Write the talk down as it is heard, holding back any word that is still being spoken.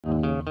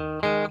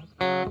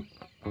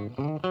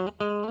Hi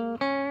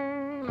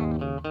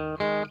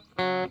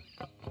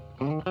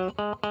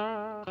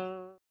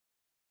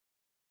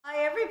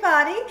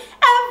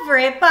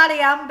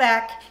everybody, I'm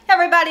back.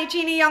 Everybody,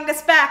 Gina Young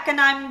is back,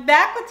 and I'm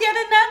back with yet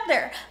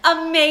another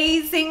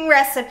amazing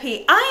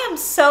recipe. I am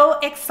so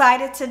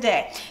excited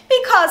today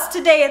because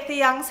today at the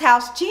Young's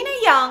house, Gina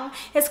Young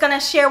is going to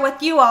share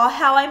with you all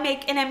how I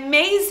make an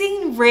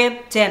amazing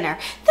rib dinner.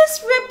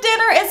 This rib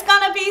dinner is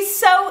going to be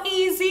so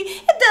easy.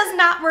 It does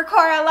not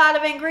require a lot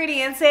of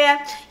ingredients, and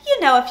you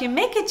know, if you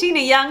make it Gina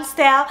Young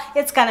style,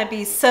 it's going to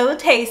be so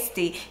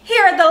tasty.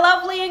 Here are the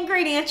lovely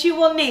ingredients you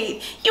will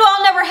need. You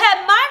all never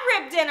had my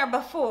rib dinner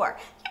before.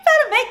 You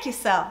better make you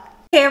some.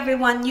 Hey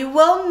everyone, you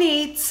will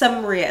need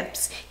some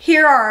ribs.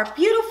 Here are our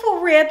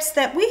beautiful ribs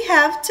that we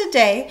have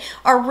today.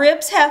 Our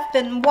ribs have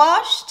been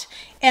washed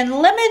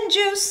in lemon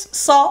juice,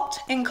 salt,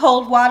 and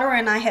cold water,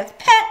 and I have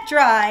pat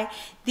dry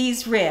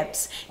these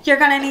ribs. You're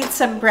going to need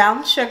some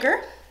brown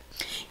sugar.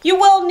 You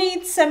will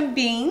need some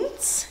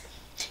beans.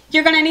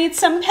 You're going to need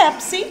some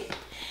Pepsi,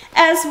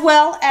 as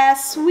well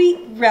as sweet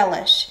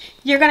relish.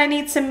 You're going to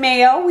need some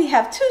mayo. We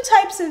have two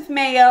types of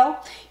mayo.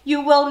 You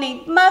will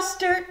need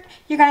mustard.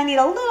 You're going to need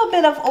a little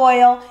bit of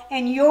oil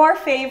and your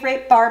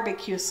favorite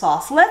barbecue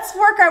sauce. Let's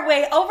work our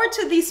way over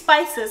to these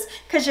spices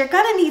because you're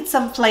going to need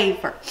some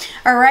flavor.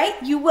 All right,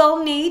 you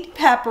will need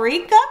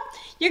paprika.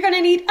 You're going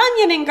to need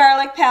onion and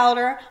garlic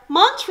powder,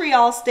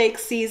 Montreal steak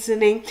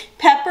seasoning,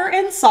 pepper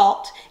and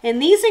salt, and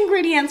these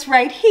ingredients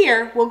right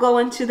here will go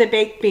into the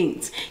baked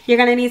beans. You're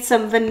going to need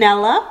some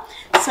vanilla,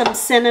 some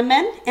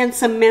cinnamon, and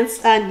some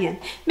minced onion.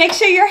 Make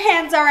sure your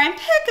hands are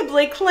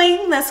impeccably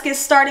clean. Let's get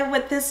started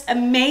with this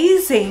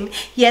amazing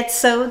yet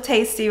so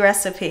tasty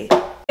recipe.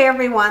 Hey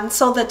everyone,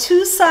 so the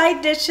two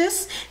side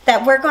dishes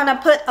that we're going to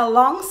put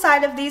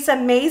alongside of these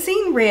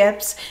amazing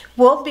ribs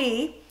will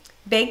be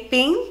baked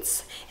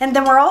beans, and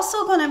then we're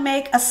also going to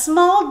make a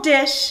small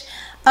dish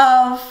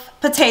of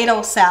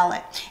potato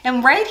salad.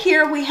 And right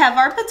here we have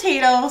our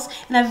potatoes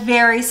and a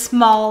very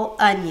small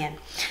onion.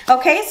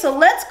 Okay, so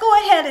let's go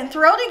ahead and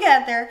throw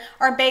together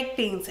our baked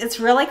beans. It's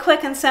really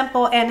quick and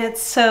simple, and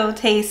it's so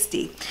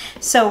tasty.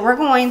 So we're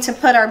going to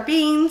put our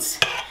beans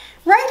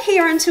right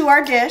here into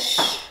our dish,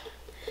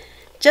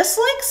 just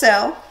like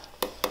so.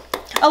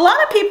 A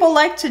lot of people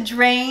like to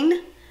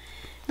drain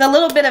the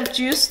little bit of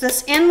juice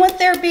that's in with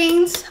their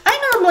beans.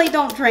 I normally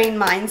don't drain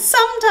mine.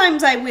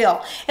 Sometimes I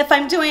will if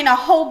I'm doing a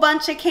whole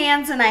bunch of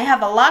cans and I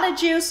have a lot of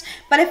juice,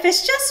 but if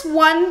it's just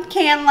one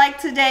can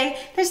like today,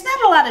 there's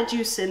not a lot of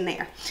juice in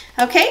there.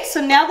 Okay, so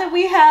now that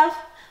we have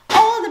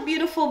all of the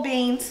beautiful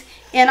beans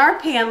in our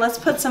pan, let's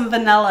put some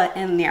vanilla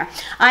in there.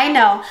 I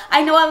know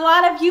a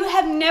lot of you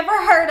have never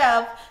heard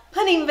of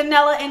putting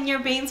vanilla in your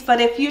beans,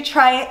 but if you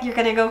try it, you're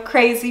gonna go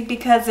crazy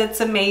because it's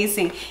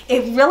amazing.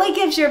 It really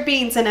gives your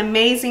beans an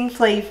amazing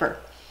flavor.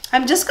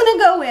 I'm just gonna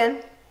go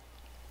in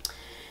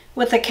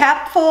with a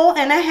capful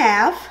and a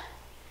half,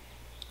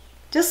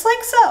 just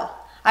like so.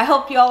 I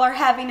hope you all are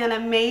having an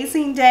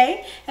amazing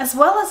day as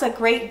well as a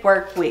great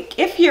work week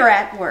if you're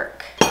at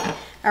work.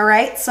 All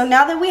right, so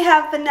now that we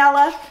have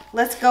vanilla,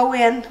 let's go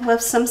in with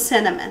some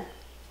cinnamon.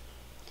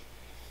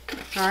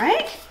 All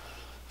right.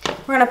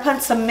 We're going to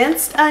put some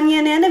minced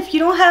onion in. If you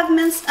don't have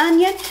minced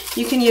onion,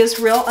 you can use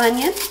real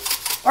onion.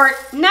 Or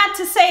not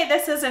to say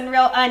this isn't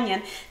real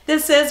onion.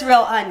 This is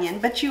real onion,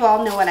 but you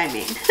all know what I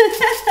mean.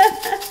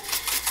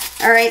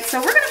 All right, so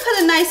we're going to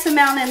put a nice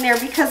amount in there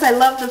because I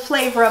love the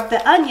flavor of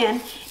the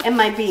onion in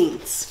my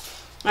beans.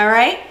 All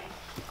right,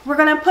 we're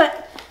going to put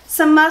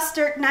some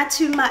mustard, not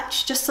too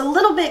much. Just a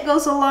little bit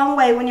goes a long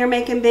way when you're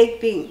making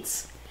baked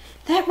beans.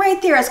 That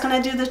right there is going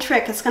to do the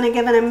trick. It's going to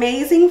give an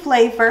amazing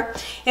flavor.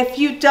 If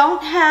you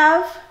don't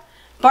have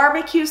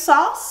barbecue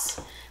sauce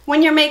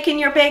when you're making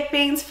your baked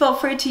beans, feel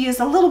free to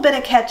use a little bit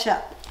of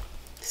ketchup.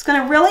 It's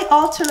going to really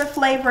alter the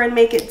flavor and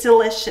make it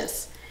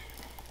delicious.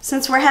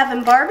 Since we're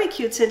having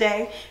barbecue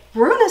today,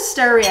 we're going to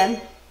stir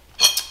in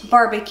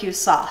barbecue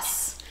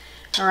sauce.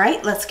 All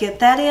right, let's get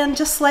that in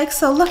just like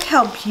so. Look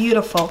how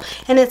beautiful,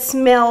 and it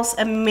smells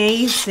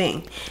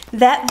amazing.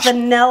 That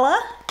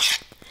vanilla,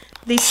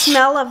 the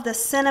smell of the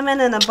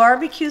cinnamon and the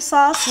barbecue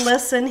sauce,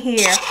 listen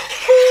here.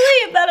 Ooh,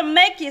 you better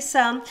make you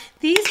some.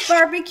 These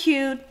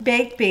barbecued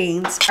baked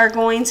beans are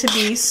going to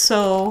be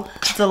so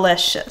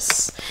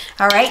delicious.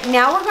 All right,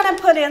 now we're going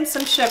to put in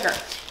some sugar.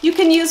 You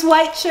can use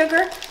white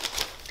sugar.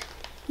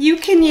 You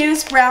can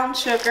use brown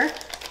sugar.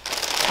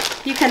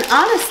 You can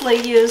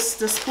honestly use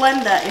the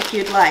Splenda if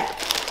you'd like.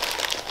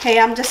 Okay,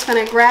 I'm just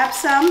going to grab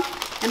some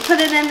and put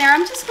it in there.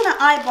 I'm just going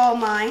to eyeball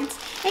mine.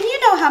 And you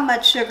know how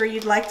much sugar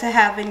you'd like to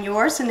have in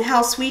yours and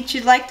how sweet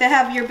you'd like to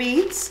have your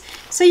beans.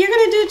 So you're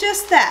going to do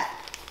just that.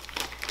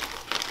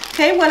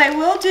 Okay, what I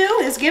will do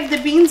is give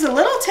the beans a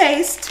little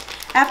taste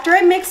after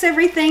I mix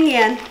everything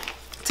in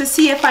to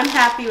see if I'm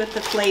happy with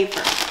the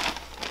flavor.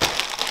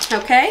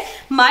 Okay,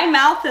 my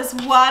mouth is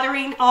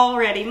watering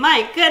already.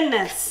 My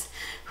goodness.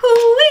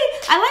 Hoo-wee.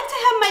 I like to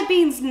have my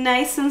beans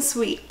nice and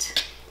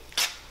sweet.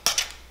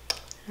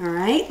 All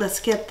right, let's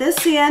get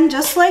this in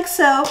just like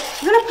so.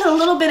 I'm going to put a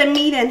little bit of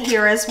meat in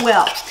here as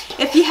well.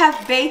 If you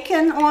have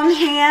bacon on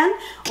hand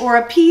or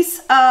a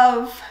piece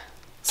of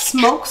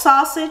smoked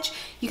sausage,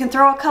 you can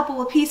throw a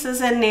couple of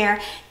pieces in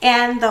there,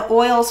 and the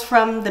oils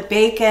from the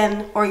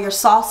bacon or your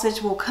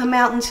sausage will come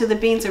out into the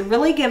beans and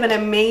really give an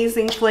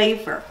amazing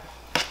flavor.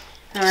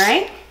 All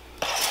right.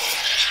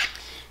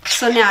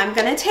 So now I'm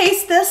going to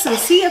taste this and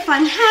see if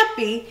I'm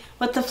happy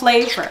with the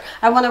flavor.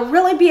 I want to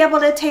really be able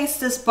to taste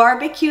this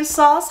barbecue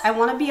sauce. I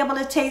want to be able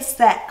to taste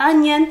that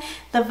onion,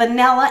 the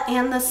vanilla,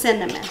 and the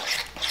cinnamon,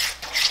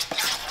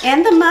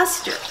 and the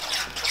mustard.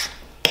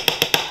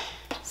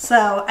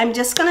 So I'm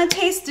just going to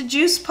taste the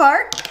juice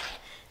part,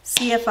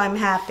 see if I'm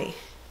happy.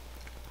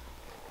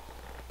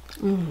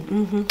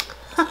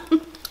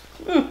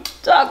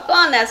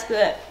 Doggone, that's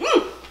good.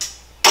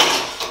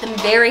 I'm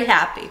very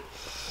happy.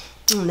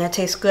 That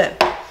tastes good.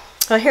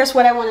 So here's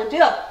what I want to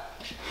do.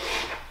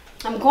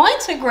 I'm going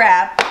to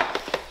grab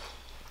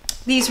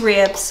these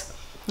ribs,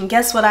 and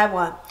guess what I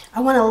want? I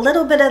want a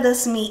little bit of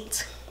this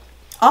meat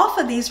off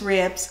of these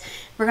ribs.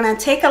 We're going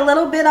to take a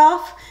little bit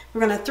off. We're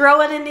going to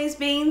throw it in these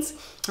beans.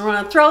 We're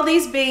going to throw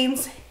these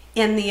beans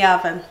in the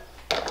oven.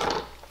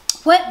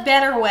 What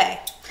better way?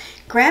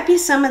 Grab you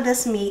some of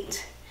this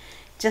meat,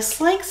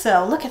 just like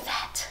so. Look at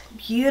that,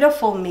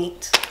 beautiful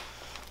meat.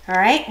 All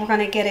right, we're going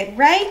to get it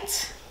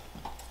right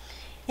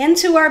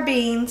into our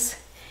beans.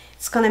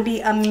 It's going to be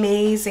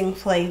amazing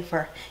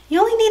flavor. You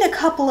only need a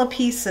couple of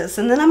pieces,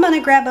 and then I'm going to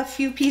grab a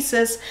few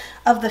pieces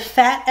of the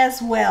fat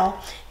as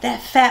well.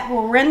 That fat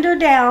will render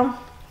down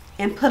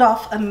and put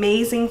off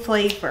amazing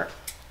flavor.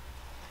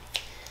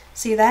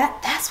 See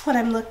that? That's what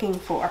I'm looking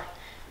for.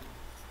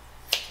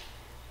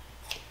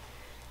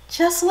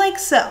 Just like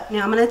so.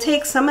 Now I'm going to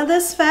take some of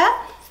this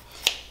fat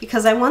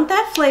because I want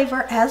that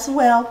flavor as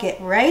well.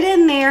 Get right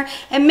in there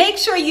and make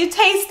sure you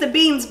taste the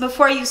beans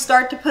before you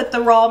start to put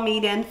the raw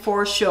meat in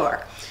for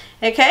sure.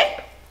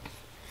 Okay?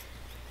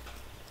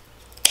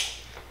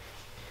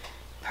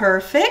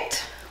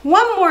 Perfect.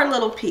 One more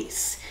little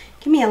piece.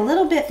 Give me a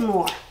little bit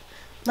more.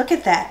 Look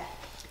at that.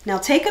 Now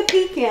take a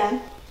peek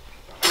in.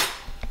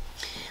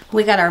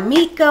 We got our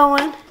meat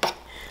going.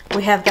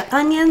 We have the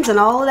onions and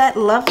all of that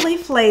lovely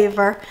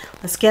flavor.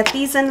 Let's get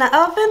these in the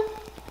oven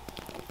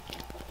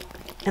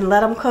and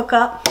let them cook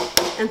up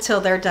until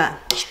they're done.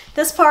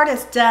 This part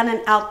is done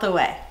and out the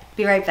way.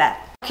 Be right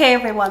back. Okay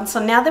everyone,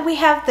 so now that we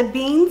have the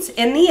beans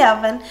in the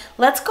oven,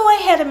 let's go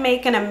ahead and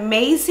make an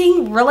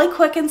amazing, really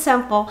quick and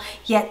simple,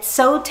 yet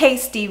so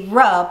tasty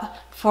rub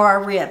for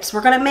our ribs.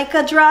 We're gonna make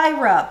a dry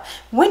rub.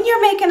 When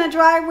you're making a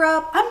dry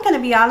rub, I'm gonna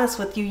be honest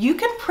with you, you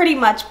can pretty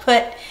much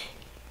put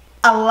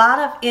a lot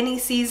of any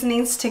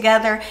seasonings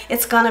together.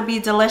 It's gonna be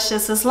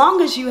delicious as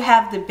long as you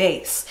have the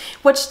base,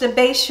 which the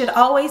base should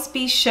always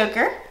be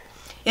sugar.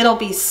 It'll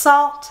be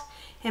salt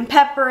and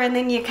pepper, and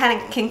then you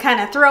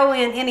can throw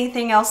in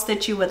anything else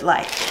that you would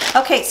like.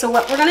 Okay, so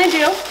what we're gonna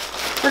do,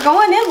 we're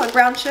going in with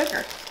brown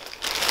sugar.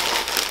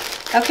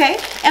 Okay,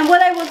 and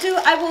what I will do,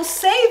 I will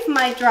save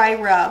my dry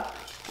rub,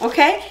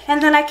 okay,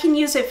 and then I can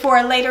use it for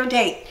a later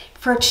date,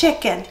 for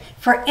chicken,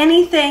 for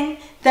anything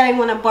that I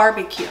want to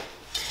barbecue.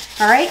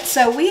 All right,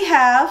 so we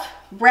have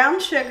brown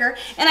sugar,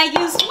 and I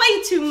used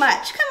way too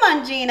much. Come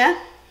on, Gina.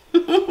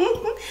 But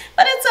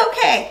it's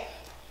okay.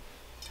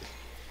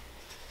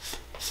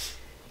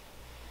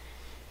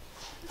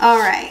 All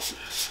right,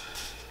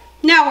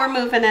 now we're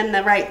moving in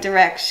the right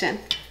direction.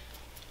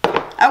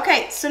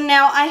 Okay, so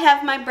now I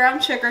have my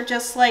brown sugar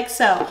just like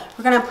so.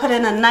 We're gonna put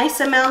in a nice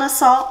amount of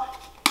salt.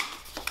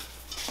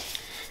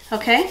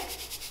 Okay,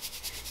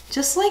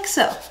 just like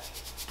so.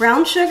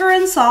 Brown sugar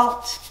and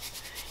salt.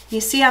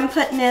 You see I'm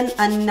putting in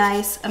a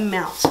nice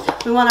amount.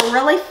 We wanna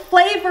really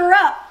flavor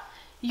up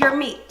your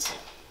meat.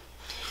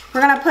 We're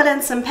gonna put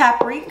in some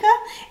paprika,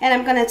 and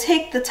I'm gonna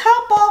take the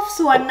top off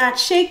so I'm not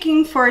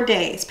shaking for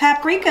days.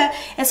 Paprika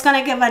is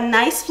gonna give a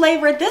nice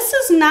flavor. This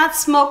is not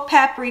smoked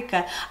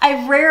paprika.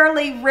 I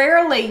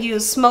rarely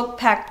use smoked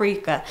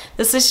paprika.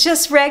 This is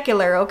just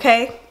regular,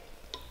 okay?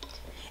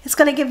 It's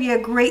gonna give you a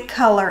great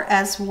color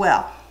as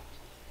well.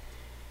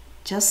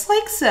 Just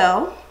like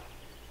so.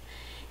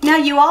 Now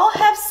you all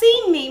have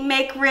seen me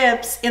make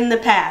ribs in the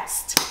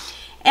past.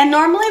 And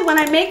normally when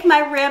I make my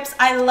ribs,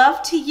 I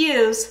love to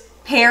use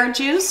pear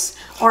juice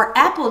or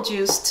apple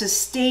juice to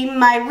steam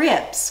my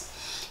ribs.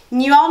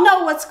 And you all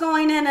know what's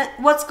going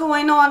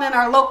on in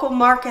our local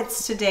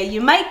markets today. You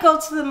might go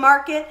to the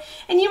market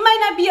and you might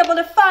not be able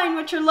to find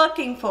what you're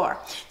looking for.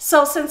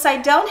 So since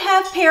I don't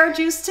have pear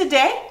juice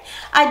today,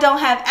 I don't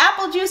have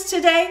apple juice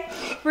today,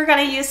 we're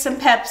gonna use some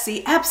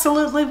Pepsi.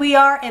 Absolutely we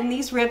are, and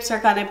these ribs are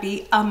gonna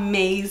be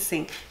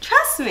amazing.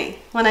 Trust me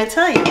when I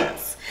tell you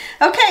this.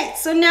 Okay,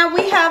 so now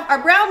we have our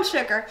brown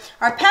sugar,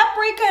 our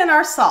paprika, and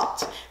our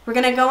salt. We're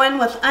gonna go in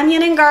with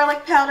onion and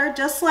garlic powder,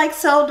 just like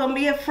so. Don't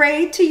be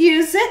afraid to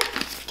use it.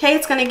 Okay,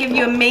 it's gonna give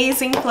you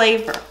amazing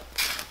flavor.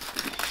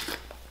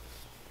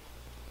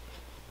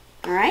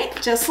 All right,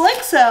 just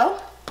like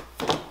so.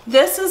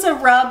 This is a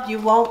rub you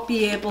won't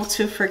be able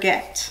to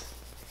forget.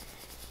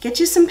 Get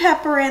you some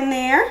pepper in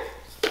there.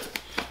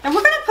 And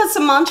we're gonna put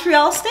some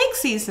Montreal steak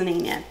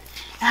seasoning in.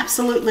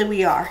 Absolutely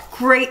we are.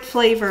 Great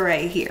flavor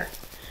right here.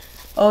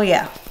 Oh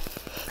yeah.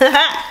 Whew,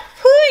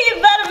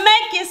 you better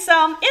make you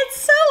some.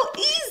 It's so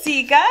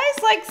easy, guys.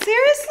 Like,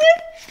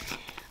 seriously?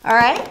 All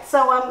right,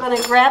 so I'm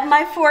gonna grab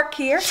my fork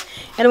here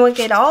and we'll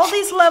get all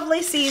these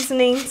lovely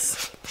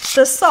seasonings.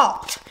 The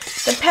salt,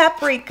 the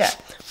paprika,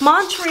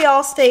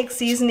 Montreal steak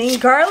seasoning,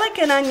 garlic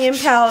and onion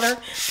powder,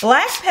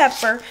 black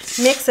pepper.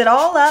 Mix it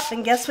all up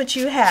and guess what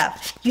you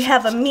have? You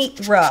have a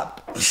meat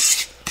rub.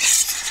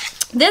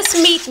 This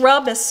meat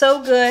rub is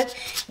so good.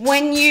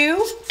 When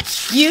you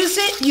use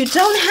it, you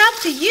don't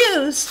have to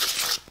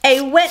use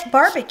a wet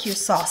barbecue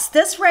sauce.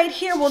 This right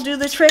here will do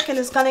the trick and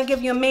it's gonna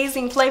give you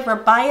amazing flavor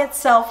by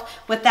itself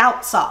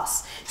without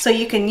sauce. So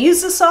you can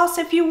use the sauce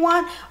if you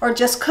want or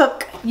just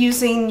cook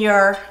using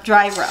your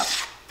dry rub.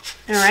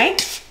 All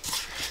right?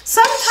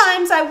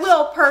 Sometimes I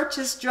will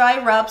purchase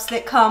dry rubs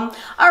that come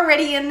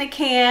already in the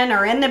can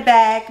or in the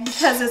bag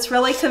because it's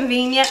really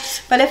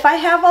convenient. But if I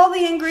have all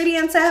the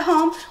ingredients at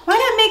home, why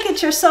not make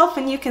it yourself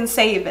and you can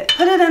save it?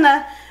 Put it in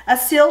a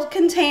sealed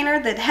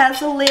container that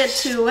has a lid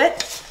to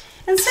it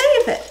and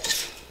save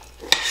it.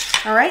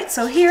 All right,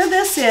 so here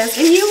this is.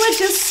 And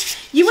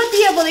you would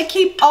be able to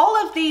keep all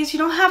of these. You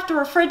don't have to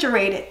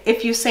refrigerate it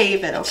if you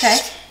save it, okay?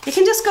 It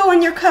can just go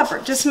in your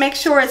cupboard. Just make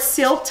sure it's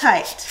sealed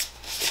tight.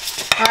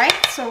 All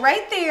right, so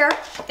right there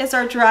is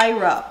our dry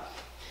rub.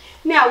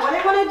 Now, what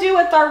I want to do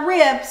with our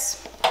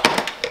ribs,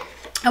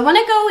 I want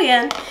to go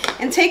in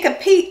and take a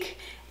peek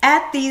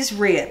at these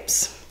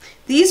ribs.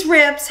 These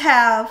ribs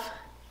have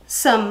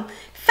some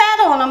fat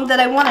on them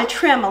that I want to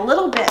trim a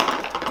little bit.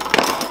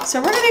 So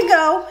we're going to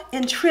go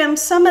and trim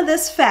some of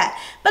this fat.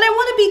 But I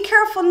want to be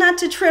careful not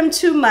to trim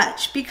too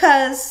much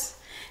because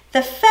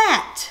the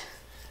fat,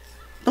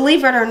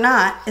 believe it or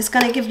not, is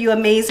going to give you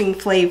amazing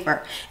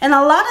flavor. And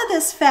a lot of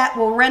this fat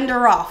will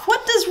render off.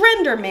 What does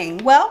render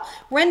mean? Well,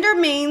 render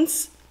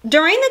means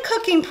during the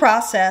cooking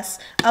process,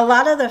 a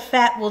lot of the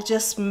fat will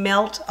just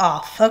melt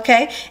off,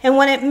 okay? And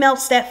when it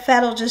melts, that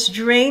fat will just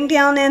drain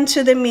down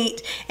into the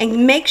meat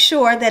and make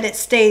sure that it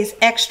stays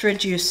extra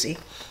juicy.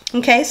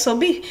 Okay, so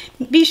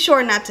be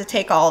sure not to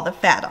take all the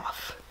fat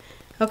off.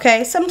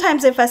 Okay,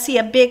 sometimes if I see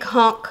a big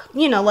hunk,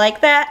 you know,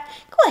 like that,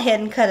 go ahead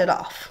and cut it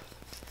off.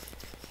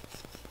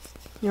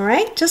 All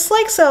right, just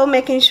like so,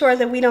 making sure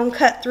that we don't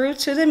cut through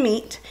to the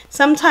meat.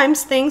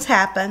 Sometimes things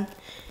happen,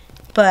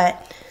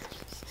 but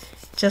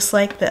just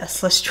like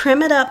this. Let's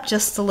trim it up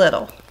just a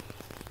little.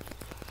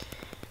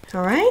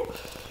 All right,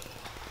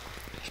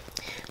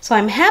 so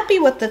I'm happy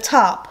with the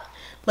top.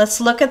 Let's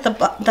look at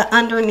the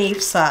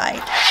underneath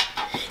side.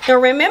 Now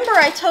remember,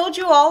 I told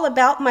you all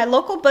about my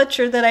local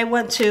butcher that I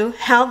went to,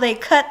 how they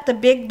cut the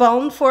big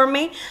bone for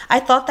me. I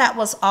thought that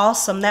was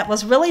awesome. That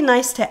was really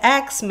nice to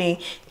ask me,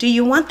 do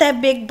you want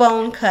that big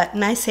bone cut?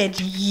 And I said,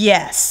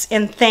 yes,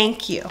 and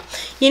thank you.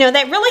 You know,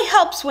 that really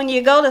helps when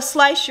you go to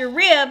slice your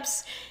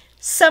ribs.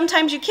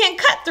 Sometimes you can't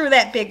cut through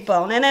that big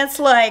bone, and it's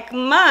like,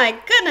 my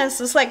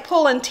goodness, it's like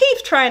pulling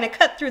teeth trying to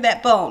cut through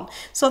that bone.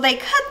 So they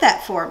cut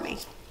that for me,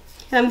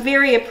 and I'm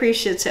very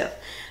appreciative.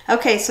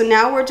 Okay, so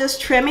now we're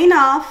just trimming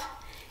off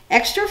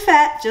extra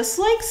fat, just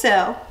like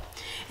so.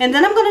 And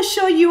then I'm going to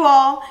show you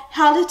all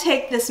how to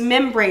take this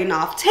membrane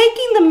off.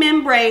 Taking the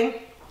membrane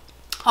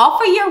off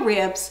of your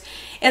ribs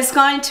is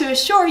going to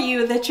assure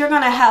you that you're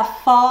going to have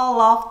fall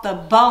off the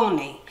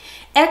bony,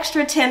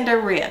 extra tender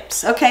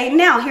ribs. Okay,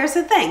 now here's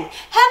the thing. Have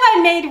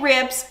I made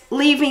ribs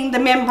leaving the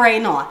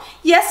membrane on?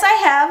 Yes, I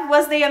have.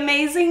 Was they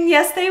amazing?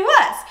 Yes, they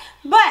was.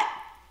 But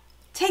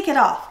take it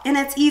off, and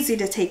it's easy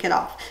to take it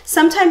off.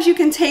 Sometimes you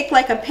can take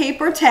like a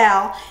paper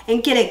towel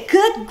and get a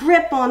good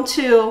grip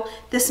onto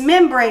this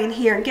membrane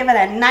here and give it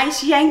a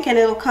nice yank and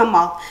it'll come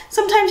off.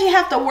 Sometimes you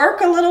have to work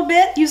a little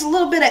bit, use a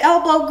little bit of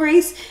elbow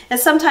grease, and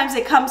sometimes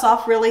it comes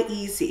off really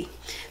easy.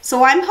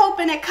 So I'm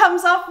hoping it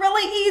comes off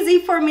really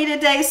easy for me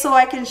today so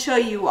I can show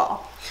you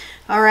all.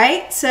 All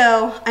right,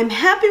 so I'm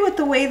happy with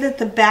the way that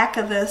the back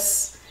of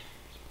this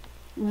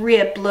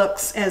rib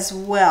looks as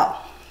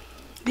well.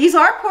 These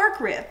are pork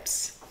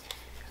ribs.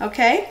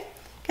 Okay,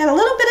 got a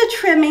little bit of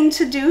trimming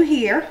to do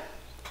here.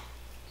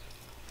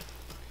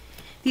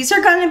 These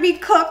are going to be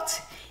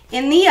cooked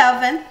in the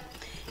oven,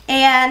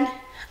 and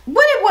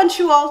what I want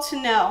you all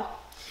to know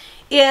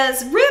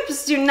is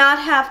ribs do not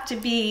have to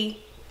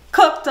be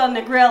cooked on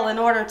the grill in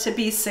order to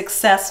be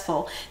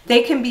successful.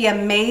 They can be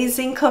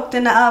amazing cooked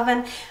in the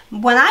oven.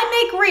 When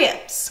I make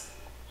ribs,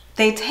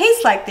 they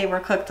taste like they were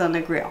cooked on the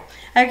grill.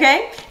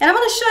 Okay, and I'm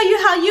going to show you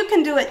how you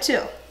can do it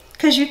too.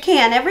 Because you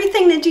can.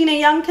 Everything that Gina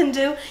Young can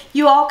do,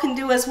 you all can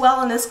do as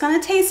well, and it's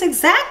going to taste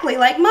exactly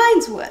like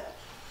mine's would.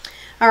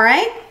 All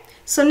right,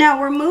 so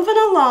now we're moving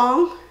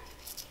along.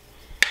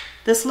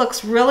 This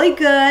looks really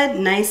good,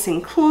 nice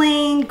and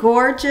clean,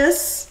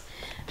 gorgeous.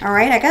 All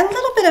right, I got a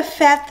little bit of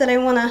fat that I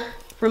want to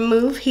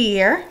remove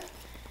here.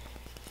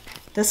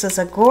 This is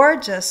a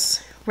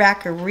gorgeous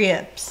rack of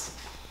ribs.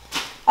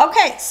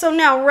 Okay, so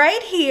now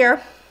right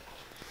here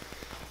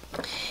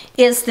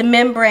is the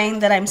membrane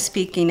that I'm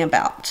speaking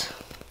about.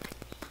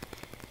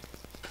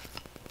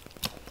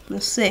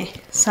 Let's see,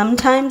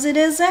 sometimes it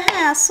is a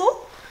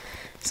hassle,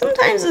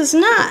 sometimes it's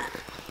not.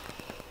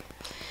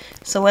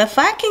 So if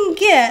I can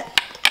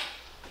get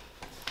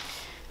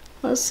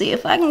Let's see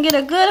if I can get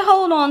a good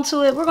hold on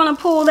to it. We're going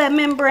to pull that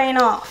membrane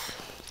off.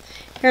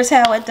 Here's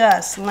how it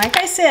does. Like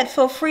I said,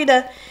 feel free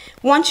to,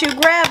 once you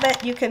grab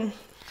it, you can,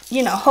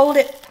 you know, hold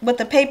it with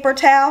the paper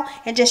towel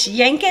and just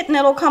yank it and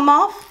it'll come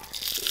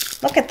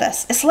off. Look at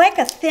this. It's like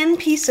a thin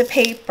piece of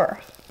paper.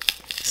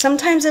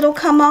 Sometimes it'll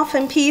come off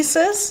in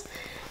pieces.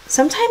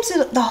 Sometimes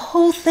the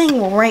whole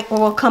thing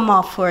will come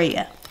off for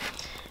you.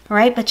 All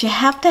right, but you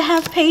have to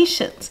have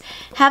patience.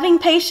 Having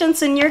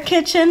patience in your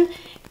kitchen,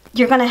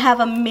 you're going to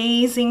have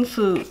amazing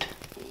food.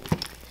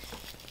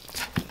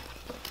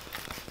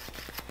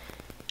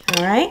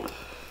 All right,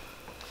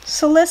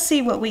 so let's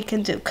see what we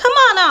can do. Come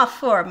on off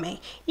for me.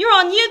 You're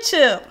on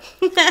YouTube.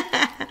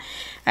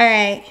 All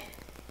right,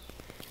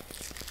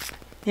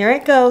 there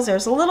it goes.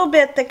 There's a little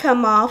bit that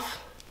come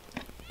off.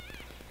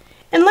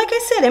 And like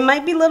I said, it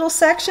might be little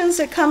sections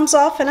that comes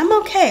off, and I'm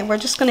okay. We're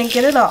just going to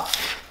get it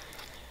off.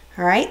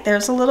 All right,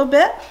 there's a little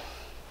bit.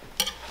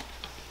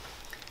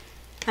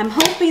 I'm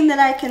hoping that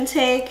I can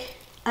take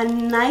a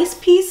nice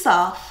piece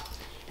off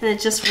and it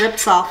just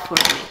rips off for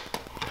me.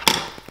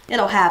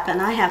 It'll happen.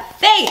 I have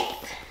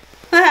faith.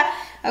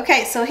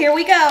 Okay, so here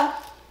we go.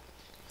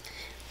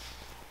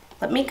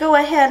 Let me go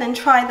ahead and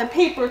try the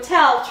paper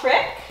towel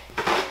trick.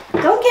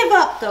 Don't give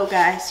up though,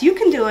 guys. You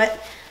can do it.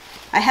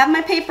 I have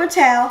my paper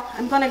towel.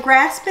 I'm going to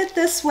grasp it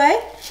this way.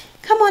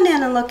 Come on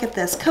in and look at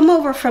this. Come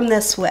over from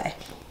this way.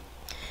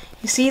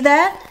 You see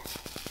that?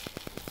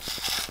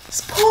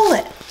 Just pull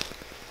it.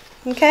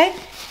 Okay?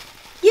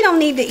 You don't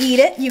need to eat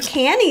it. You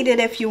can eat it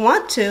if you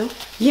want to.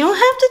 You don't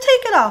have to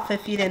take it off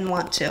if you didn't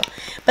want to.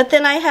 But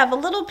then I have a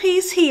little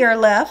piece here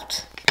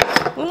left.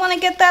 We want to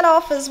get that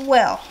off as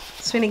well.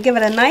 So we're going to give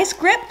it a nice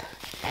grip.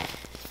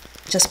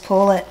 Just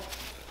pull it.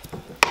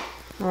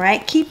 All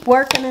right? Keep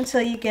working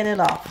until you get it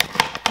off.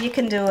 You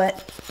can do it.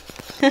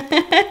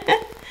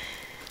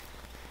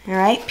 All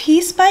right?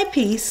 Piece by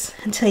piece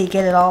until you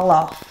get it all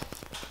off.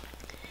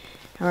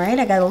 All right?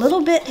 I got a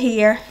little bit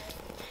here.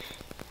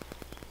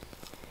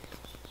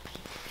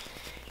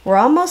 We're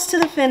almost to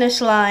the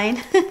finish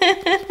line.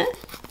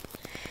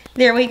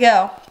 There we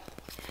go.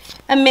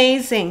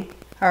 Amazing.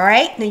 All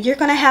right, now you're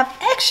going to have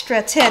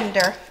extra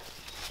tender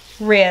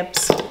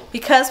ribs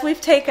because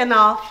we've taken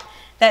off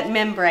that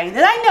membrane.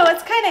 And I know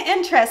it's kind of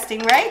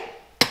interesting, right?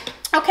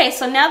 Okay,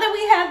 so now that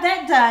we have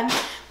that done,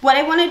 what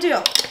I want to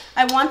do,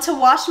 I want to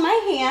wash my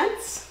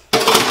hands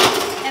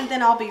and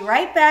then I'll be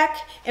right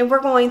back and we're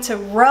going to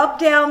rub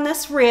down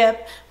this rib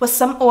with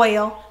some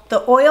oil.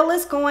 The oil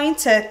is going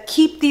to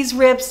keep these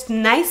ribs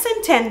nice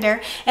and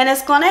tender, and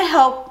it's going to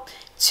help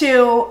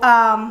to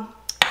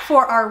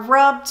for our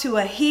rub to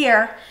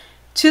adhere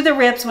to the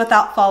ribs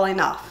without falling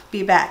off.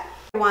 Be back.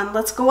 Everyone,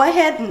 let's go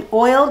ahead and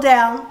oil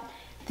down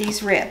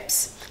these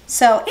ribs.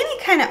 So any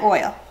kind of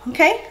oil,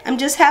 okay? I'm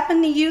just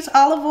happening to use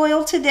olive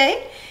oil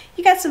today.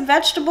 You got some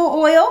vegetable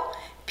oil,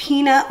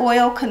 peanut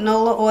oil,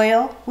 canola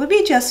oil, would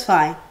be just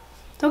fine.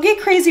 Don't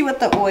get crazy with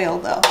the oil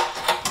though.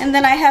 And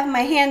then I have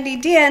my handy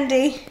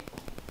dandy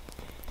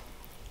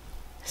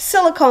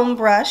silicone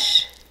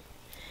brush.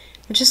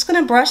 I'm just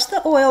going to brush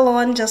the oil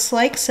on just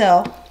like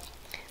so.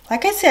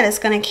 Like I said, it's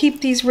going to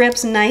keep these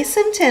ribs nice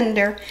and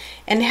tender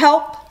and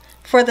help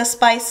for the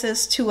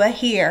spices to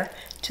adhere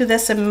to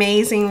this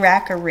amazing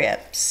rack of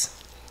ribs.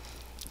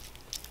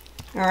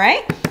 All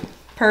right,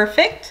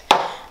 perfect.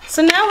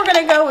 So now we're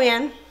going to go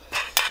in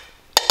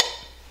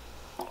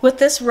with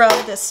this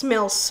rub that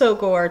smells so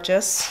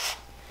gorgeous.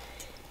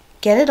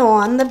 Get it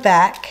on the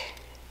back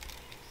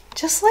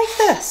just like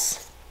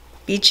this.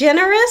 Be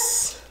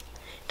generous.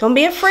 Don't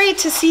be afraid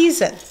to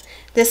season.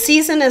 The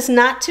season is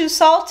not too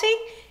salty.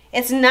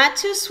 It's not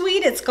too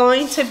sweet. It's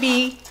going to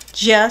be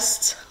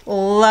just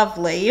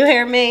lovely. You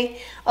hear me?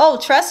 Oh,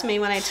 trust me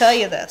when I tell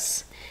you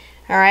this.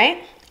 All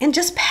right? And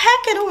just pack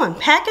it on.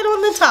 Pack it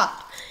on the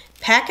top.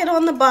 Pack it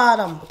on the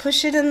bottom.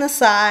 Push it in the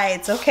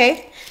sides,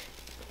 okay?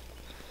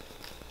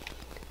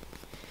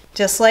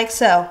 Just like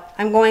so.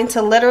 I'm going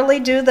to literally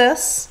do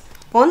this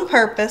on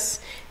purpose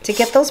to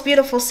get those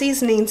beautiful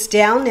seasonings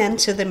down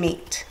into the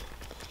meat.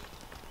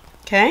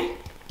 Okay?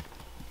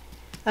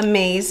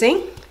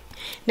 Amazing.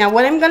 Now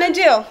what I'm going to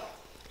do,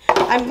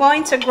 I'm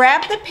going to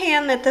grab the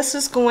pan that this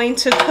is going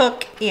to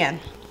cook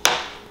in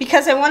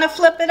because I want to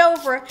flip it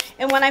over,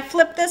 and when I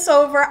flip this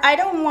over, I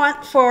don't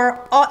want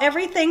for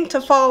everything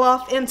to fall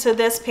off into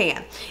this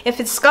pan. If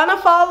it's going to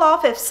fall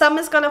off, if some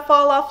is going to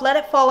fall off, let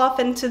it fall off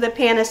into the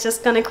pan. It's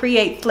just going to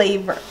create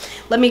flavor.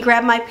 Let me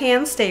grab my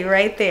pan, stay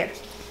right there.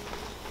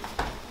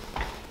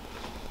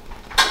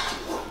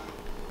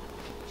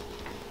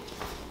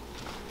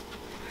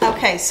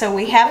 Okay, so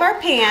we have our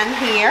pan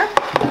here.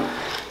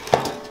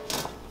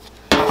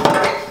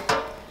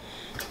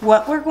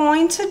 What we're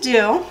going to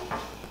do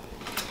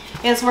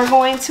is we're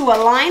going to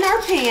align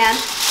our pan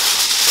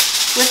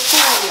with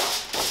foil.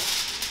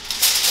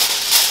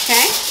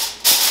 Okay?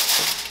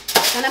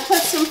 I'm going to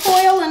put some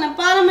foil in the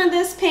bottom of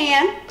this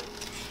pan.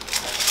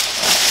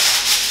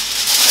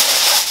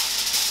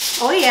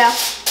 Oh yeah.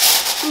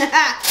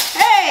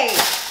 Hey!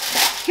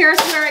 Here's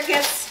where it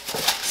gets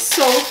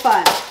so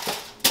fun.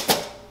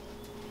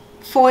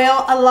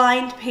 Foil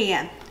aligned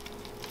pan.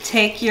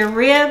 take your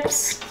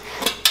ribs,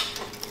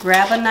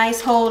 grab a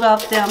nice hold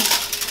of them,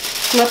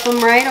 flip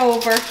them right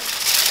over.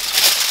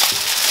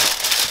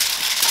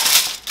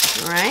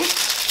 All right.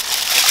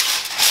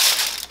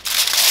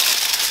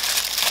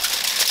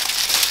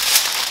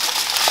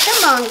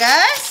 Come on,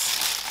 guys.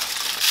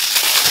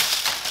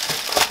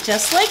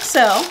 Just like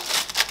so.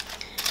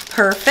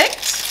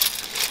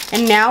 Perfect.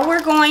 And now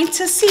we're going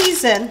to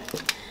season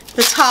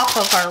the top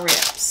of our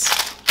ribs.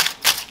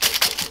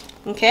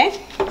 Okay?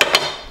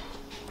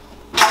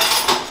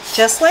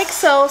 Just like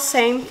so,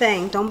 same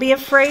thing. Don't be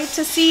afraid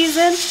to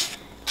season,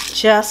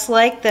 just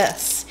like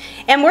this.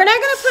 And we're not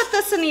going to put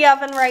this in the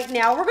oven right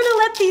now. We're going to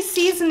let these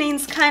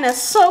seasonings kind of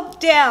soak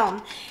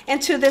down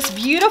into this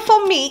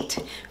beautiful meat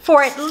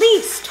for at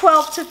least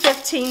 12 to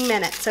 15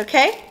 minutes,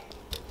 okay?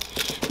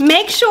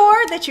 Make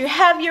sure that you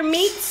have your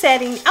meat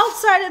setting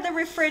outside of the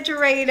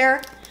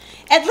refrigerator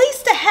at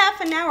least a half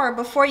an hour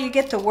before you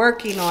get to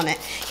working on it.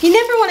 You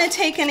never want to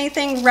take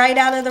anything right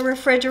out of the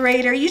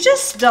refrigerator. You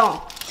just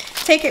don't.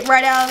 Take it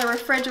right out of the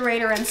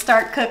refrigerator and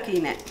start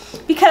cooking it,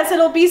 because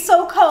it'll be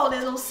so cold,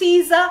 it'll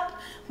seize up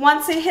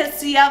once it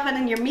hits the oven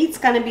and your meat's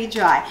going to be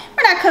dry.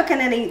 We're not cooking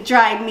any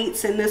dried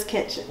meats in this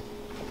kitchen.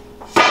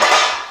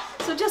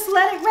 So just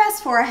let it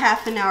rest for a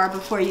half an hour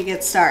before you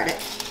get started.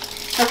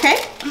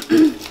 Okay?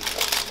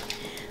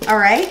 All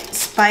right,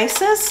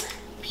 spices,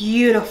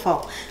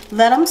 beautiful.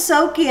 Let them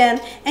soak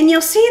in, and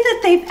you'll see that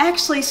they've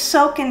actually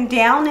soaken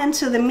down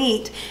into the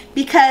meat,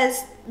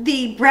 because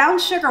the brown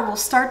sugar will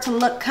start to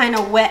look kind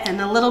of wet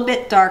and a little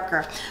bit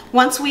darker.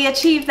 Once we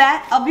achieve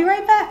that, I'll be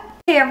right back.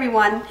 Hey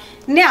everyone,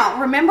 now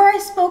remember I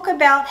spoke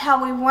about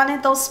how we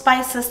wanted those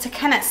spices to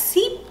kind of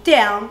seep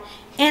down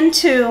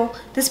into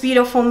this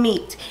beautiful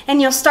meat,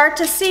 and you'll start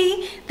to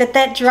see that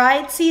that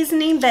dried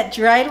seasoning, that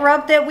dried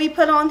rub that we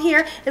put on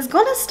here is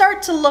going to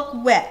start to look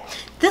wet.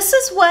 This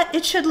is what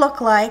it should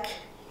look like,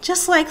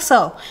 just like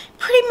so,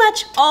 pretty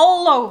much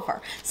all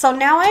over. So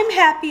now I'm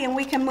happy and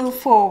we can move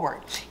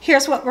forward.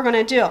 Here's what we're going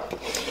to do.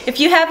 If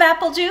you have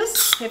apple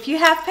juice, if you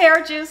have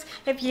pear juice,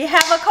 if you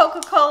have a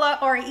Coca-Cola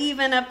or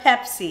even a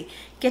Pepsi,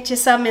 get you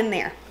some in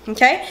there,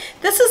 okay?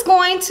 This is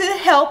going to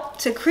help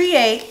to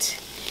create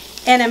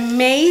an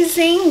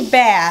amazing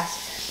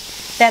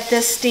bath that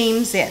this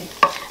steams in.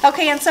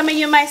 Okay, and some of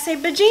you might say,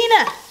 but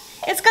Gina,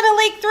 it's going to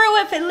leak through.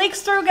 If it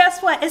leaks through,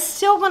 guess what? It's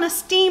still going to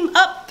steam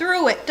up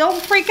through it.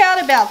 Don't freak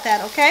out about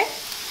that, okay?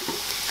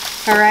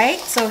 All right,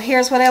 so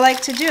here's what I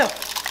like to do.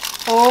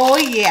 Oh,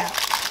 yeah.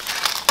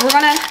 We're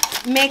going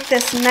to make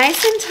this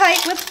nice and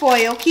tight with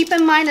foil. Keep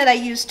in mind that I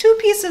use 2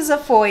 pieces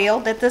of foil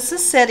that this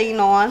is sitting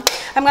on.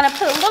 I'm going to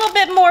put a little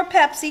bit more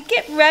Pepsi.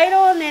 Get right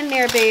on in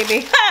there,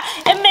 baby.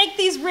 And make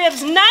these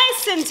ribs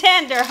nice and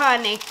tender,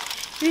 honey.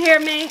 You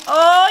hear me?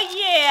 Oh,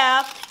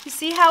 yeah. You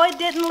see how it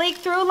didn't leak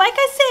through? Like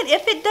I said,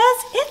 if it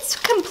does, it's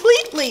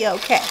completely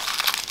okay.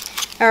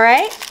 All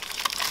right?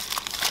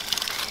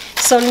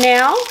 So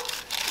now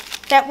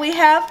that we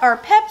have our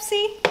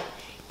Pepsi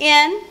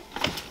in,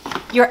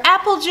 your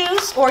apple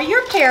juice or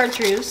your pear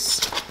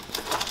juice,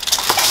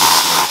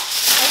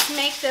 let's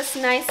make this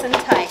nice and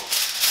tight.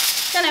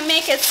 Gonna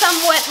make it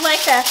somewhat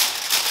like a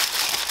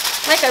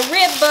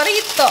rib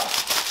burrito.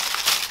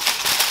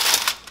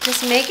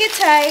 Just make it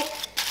tight,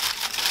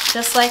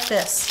 just like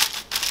this.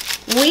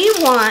 We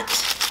want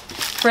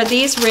for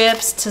these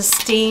ribs to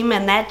steam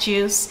in that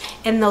juice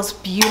and those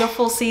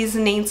beautiful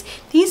seasonings.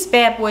 These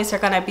bad boys are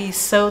gonna be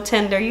so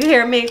tender. You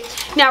hear me?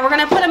 Now we're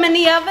gonna put them in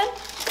the oven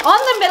on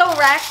the middle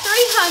rack,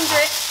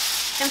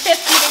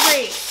 350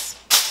 degrees.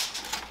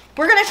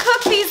 We're gonna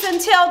cook these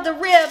until the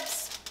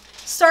ribs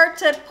start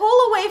to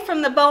pull away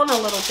from the bone a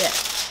little bit.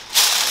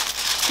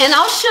 And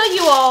I'll show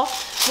you all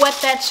what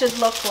that should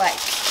look like,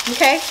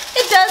 okay?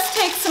 It does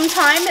take some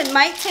time. It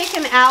might take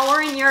an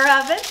hour in your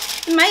oven.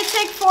 It might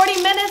take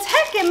 40 minutes.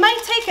 Heck, it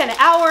might take an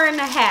hour and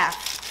a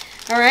half.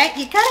 All right,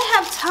 you gotta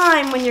have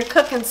time when you're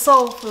cooking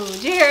soul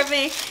food. You hear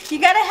me? You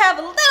gotta have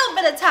a little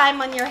bit of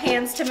time on your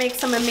hands to make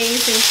some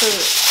amazing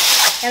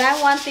food. And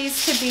I want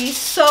these to be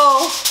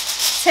so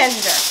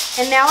tender.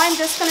 And now I'm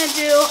just gonna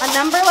do a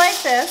number like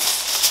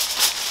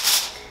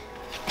this.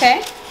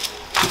 Okay?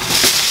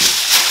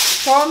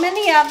 Throw them in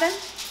the oven.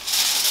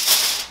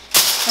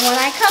 And when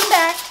I come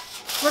back,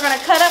 we're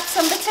gonna cut up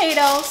some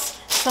potatoes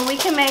so we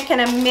can make an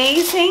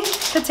amazing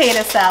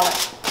potato salad.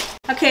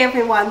 Okay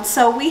everyone,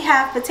 so we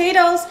have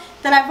potatoes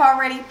that I've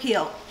already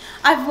peeled.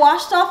 I've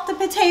washed off the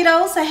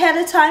potatoes ahead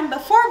of time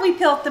before we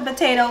peeled the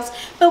potatoes,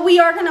 but we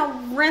are gonna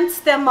rinse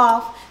them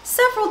off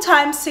several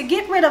times to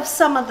get rid of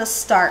some of the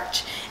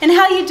starch. And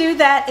how you do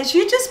that is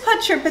you just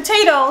put your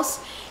potatoes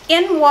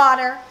in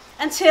water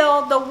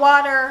until the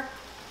water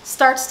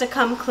starts to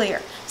come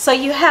clear. So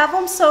you have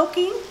them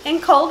soaking in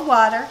cold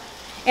water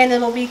and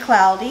it'll be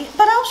cloudy,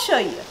 but I'll show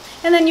you.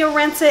 And then you'll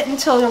rinse it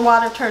until the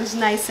water turns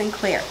nice and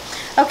clear.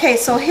 Okay,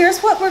 so here's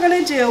what we're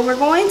gonna do. We're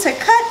going to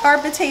cut our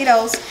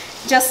potatoes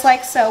just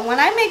like so. When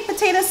I make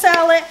potato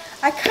salad,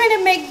 I kind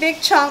of make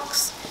big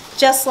chunks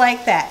just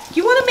like that.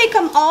 You wanna make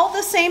them all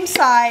the same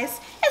size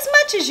as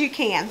much as you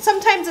can.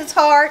 Sometimes it's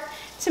hard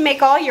to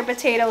make all your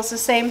potatoes the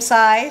same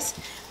size,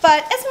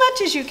 but as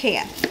much as you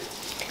can.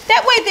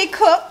 That way they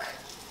cook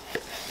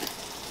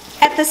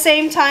at the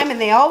same time and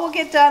they all will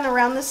get done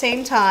around the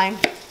same time.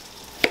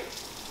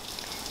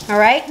 All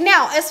right,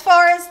 now as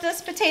far as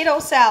this potato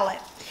salad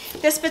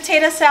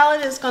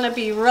is going to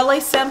be really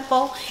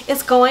simple.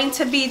 It's going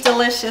to be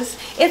delicious.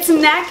 It's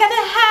not going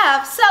to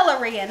have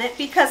celery in it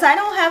because I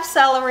don't have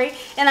celery,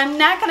 and I'm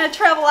not going to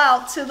travel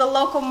out to the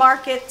local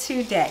market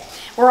today.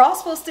 We're all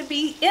supposed to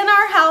be in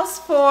our house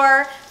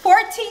for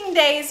 14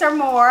 days or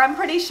more. I'm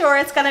pretty sure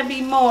it's going to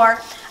be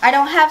more. I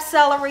don't have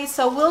celery,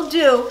 so we'll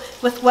do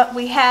with what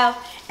we have.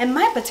 And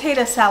my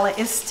potato salad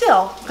is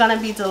still going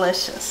to be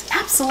delicious.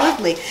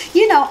 Absolutely.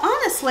 You know,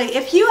 honestly,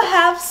 if you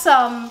have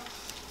some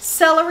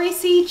celery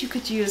seeds, you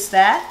could use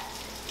that.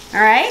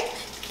 All right,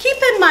 keep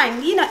in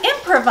mind, you know,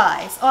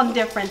 improvise on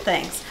different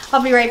things.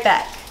 I'll be right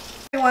back,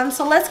 everyone.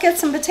 So let's get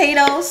some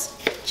potatoes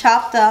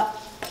chopped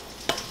up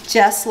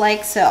just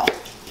like so.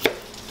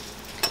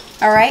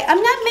 All right,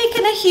 I'm not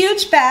making a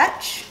huge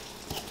batch,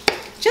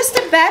 just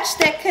a batch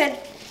that could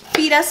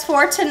feed us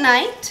for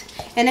tonight,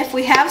 and if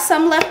we have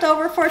some left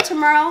over for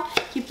tomorrow,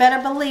 you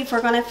better believe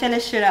we're going to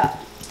finish it up.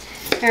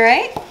 All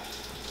right.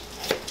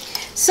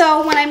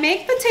 So when I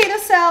make potato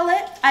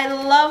salad, I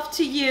love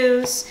to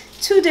use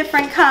two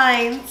different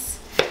kinds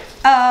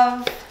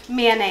of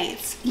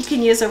mayonnaise. You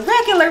can use a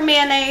regular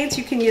mayonnaise,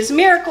 you can use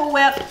Miracle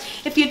Whip.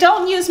 If you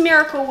don't use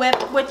Miracle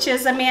Whip, which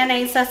is a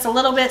mayonnaise that's a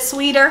little bit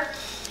sweeter,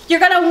 you're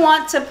going to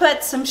want to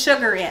put some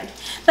sugar in.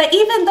 But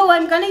even though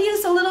I'm going to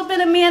use a little bit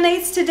of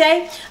mayonnaise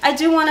today, I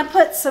do want to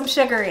put some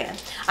sugar in.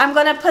 I'm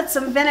going to put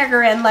some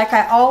vinegar in like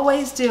I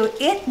always do.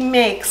 It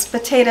makes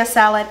potato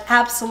salad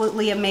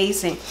absolutely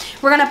amazing.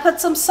 We're going to put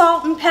some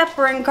salt and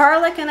pepper and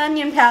garlic and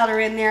onion powder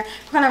in there.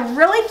 We're going to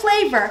really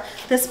flavor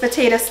this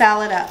potato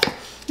salad up.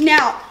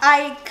 Now,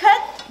 I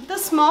cut the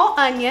small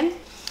onion.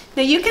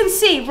 Now you can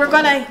see we're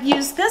going to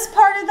use this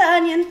part of the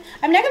onion.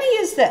 I'm not going to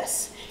use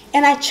this.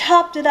 And I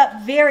chopped it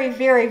up very,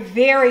 very,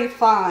 very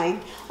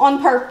fine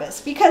on purpose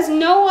because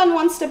no one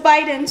wants to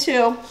bite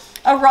into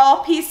a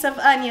raw piece of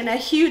onion, a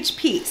huge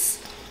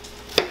piece.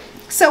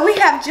 So we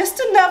have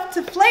just enough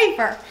to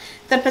flavor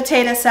the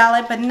potato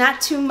salad, but not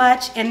too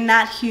much and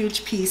not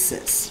huge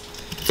pieces.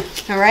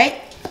 All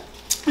right.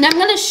 And I'm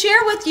going to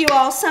share with you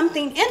all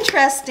something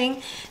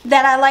interesting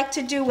that I like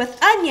to do with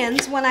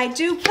onions when I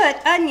do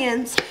put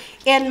onions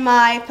in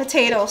my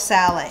potato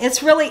salad.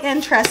 It's really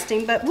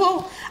interesting, but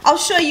I'll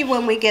show you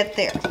when we get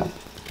there.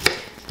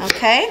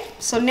 Okay,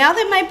 so now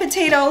that my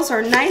potatoes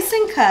are nice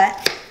and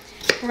cut,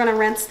 we're going to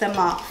rinse them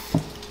off.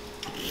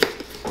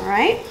 All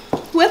right,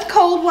 with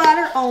cold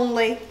water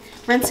only,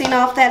 rinsing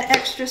off that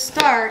extra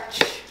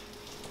starch.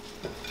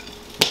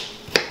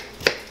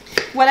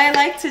 What I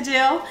like to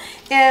do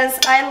is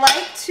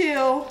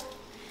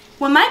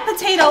when my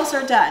potatoes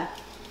are done,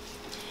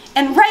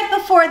 and right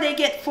before they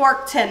get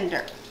fork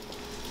tender,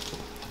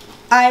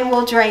 I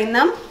will drain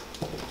them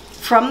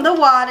from the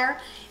water,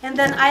 and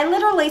then I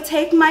literally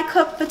take my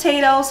cooked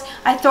potatoes,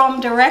 I throw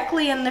them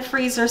directly in the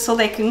freezer so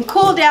they can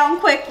cool down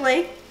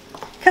quickly,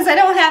 because I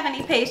don't have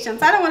any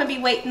patience. I don't want to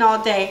be waiting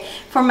all day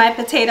for my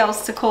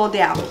potatoes to cool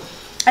down.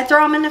 I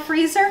throw them in the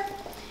freezer,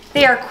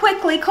 they are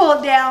quickly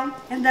cooled down,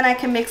 and then I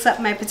can mix up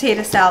my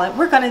potato salad.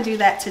 We're going to do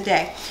that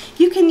today.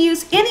 You can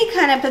use any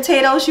kind of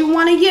potatoes you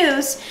want to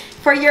use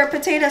for your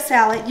potato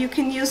salad. You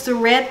can use the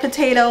red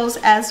potatoes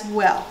as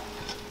well.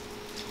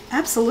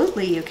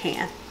 Absolutely you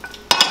can.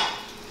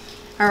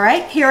 All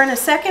right, here in a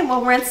second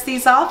we'll rinse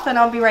these off and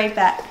I'll be right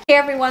back. Hey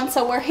everyone,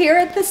 so we're here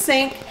at the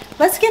sink.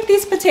 Let's get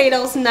these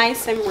potatoes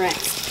nice and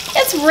rinsed.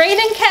 It's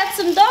raining cats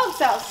and dogs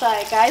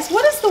outside, guys.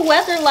 What is the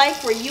weather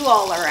like where you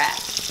all are at?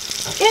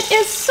 It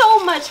is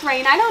so much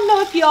rain. I don't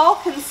know if you all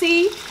can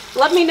see.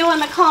 Let me know in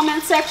the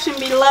comment section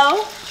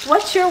below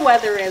what your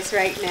weather is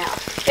right now.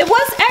 It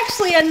was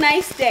actually a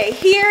nice day.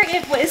 Here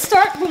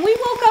when we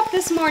woke up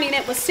this morning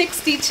it was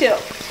 62.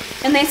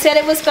 And they said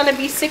it was going to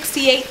be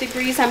 68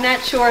 degrees. I'm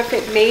not sure if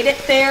it made it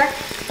there,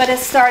 but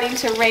it's starting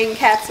to rain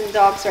cats and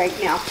dogs right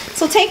now.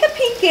 So take a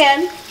peek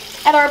in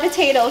at our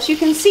potatoes. You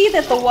can see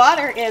that the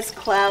water is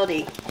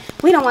cloudy.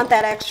 We don't want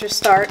that extra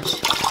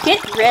starch.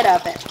 Get rid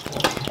of it.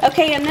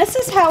 Okay, and this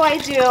is how I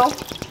do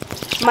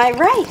my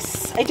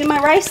rice. I do my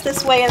rice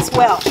this way as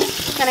well.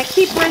 I'm going to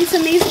keep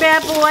rinsing these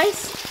bad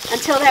boys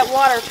until that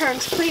water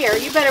turns clear.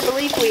 You better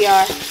believe we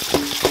are.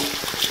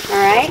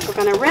 All right, we're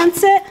going to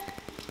rinse it.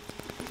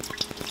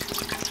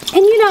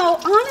 And you know,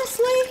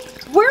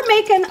 honestly, we're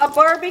making a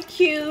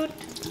barbecued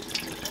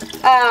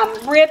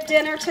rib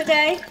dinner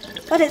today,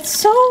 but it's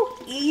so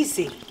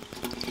easy.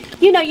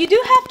 You know, you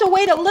do have to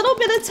wait a little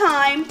bit of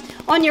time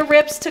on your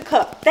ribs to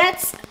cook.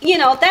 That's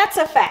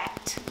a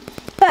fact.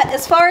 But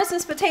as far as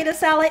this potato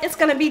salad, it's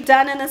going to be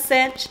done in a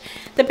cinch.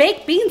 The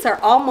baked beans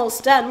are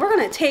almost done. We're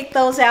going to take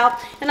those out,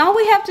 and all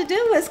we have to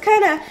do is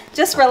kind of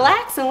just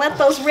relax and let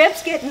those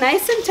ribs get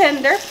nice and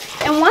tender.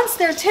 And once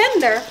they're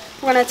tender,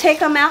 we're going to take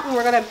them out and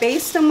we're going to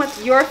baste them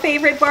with your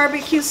favorite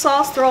barbecue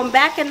sauce, throw them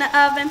back in the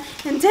oven,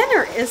 and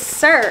dinner is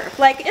served.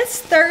 Like, it's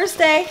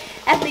Thursday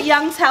at the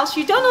Young's house.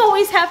 You don't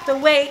always have to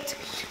wait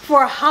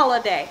for a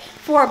holiday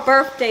for a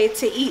birthday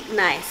to eat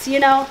nice, you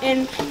know,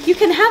 and you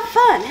can have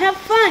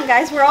fun,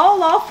 guys. We're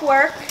all off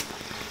work.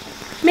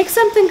 Make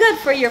something good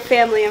for your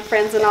family and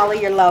friends and all of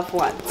your loved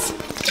ones.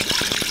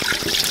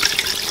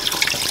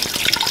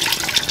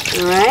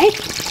 All right.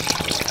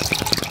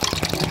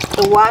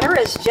 The water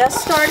is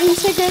just starting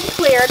to get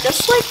clear,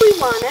 just like we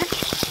want it.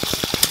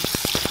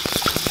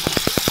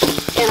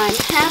 And I'm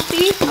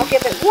happy. I'll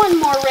give it one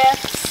more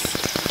rinse.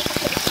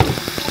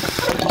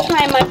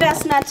 Trying my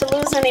best not to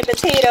lose any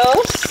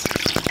potatoes.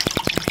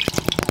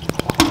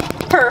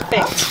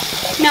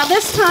 Perfect. Now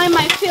this time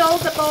I fill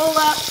the bowl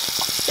up.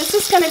 This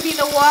is going to be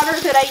the water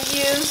that I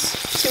use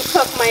to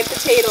cook my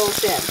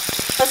potatoes in.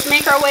 Let's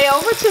make our way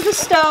over to the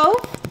stove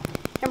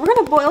and we're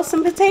going to boil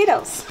some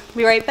potatoes.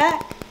 Be right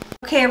back.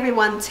 Okay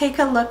everyone, take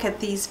a look at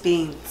these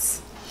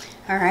beans.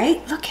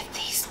 Alright, look at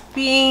these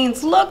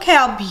beans. Look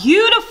how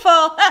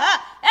beautiful.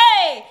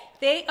 Hey,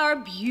 they are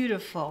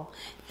beautiful.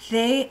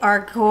 They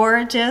are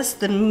gorgeous.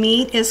 The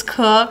meat is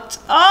cooked.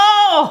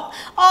 Oh,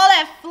 all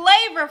that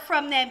flavor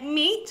from that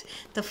meat,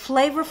 the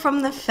flavor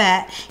from the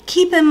fat.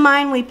 Keep in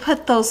mind we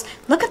put those,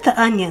 look at the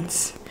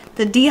onions,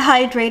 the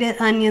dehydrated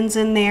onions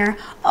in there.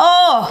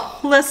 Oh,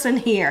 listen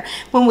here.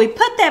 When we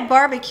put that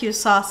barbecue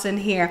sauce in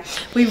here,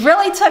 we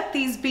really took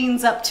these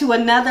beans up to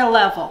another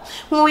level.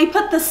 When we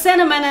put the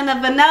cinnamon and the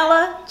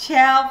vanilla,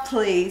 child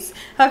please,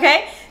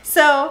 okay?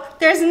 So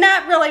there's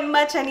not really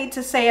much I need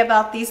to say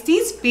about these.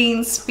 These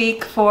beans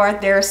speak for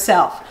their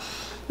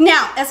self.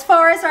 Now, as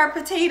far as our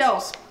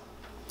potatoes,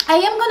 I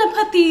am going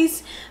to put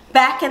these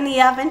back in the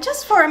oven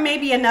just for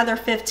maybe another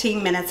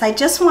 15 minutes. I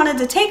just wanted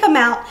to take them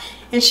out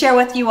and share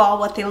with you all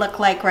what they look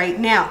like right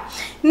now.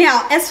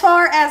 Now, as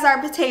far as our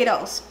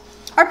potatoes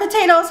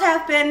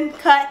have been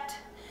cut,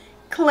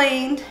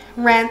 cleaned,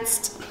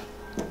 rinsed,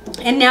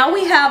 and now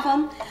we have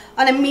them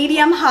on a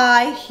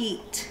medium-high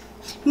heat.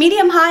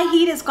 Medium-high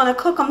heat is going to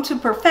cook them to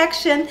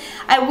perfection.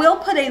 I will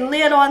put a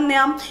lid on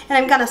them and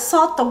I'm going to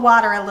salt the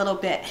water a little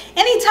bit.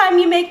 Anytime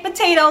you make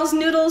potatoes,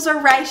 noodles,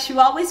 or rice, you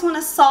always want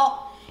to salt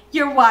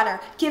your water.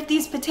 Give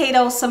these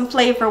potatoes some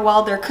flavor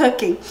while they're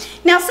cooking.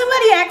 Now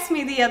somebody asked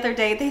me the other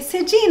day, they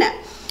said, Gina,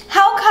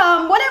 how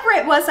come, whatever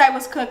it was I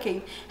was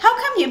cooking, how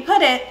come you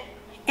put it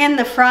in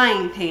the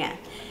frying pan?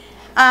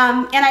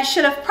 And I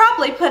should have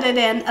probably put it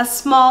in a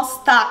small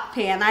stock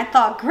pan. I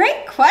thought,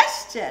 great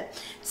question.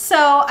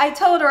 So I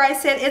told her, I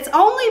said, it's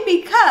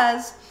only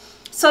because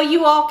so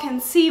you all can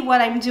see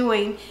what I'm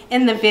doing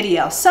in the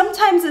video.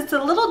 Sometimes it's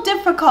a little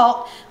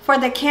difficult for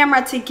the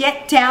camera to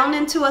get down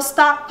into a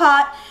stock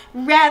pot,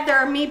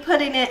 rather me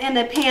putting it in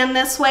a pan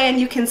this way and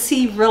you can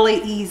see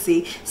really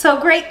easy. So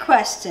great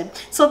question.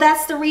 So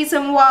that's the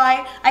reason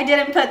why I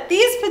didn't put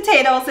these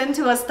potatoes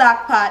into a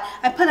stock pot.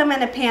 I put them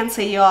in a pan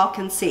so you all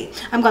can see.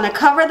 I'm going to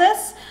cover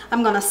this,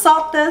 I'm going to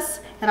salt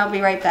this, and I'll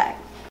be right back.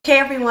 Okay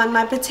everyone,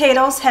 my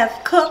potatoes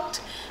have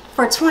cooked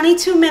for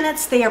 22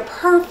 minutes. They are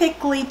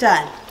perfectly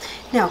done.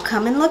 Now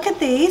come and look at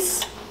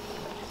these.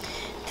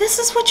 This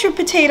is what your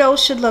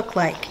potatoes should look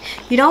like.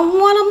 You don't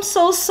want them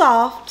so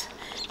soft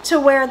to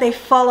where they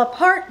fall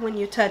apart when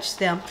you touch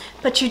them,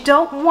 but you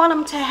don't want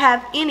them to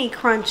have any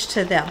crunch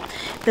to them.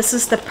 This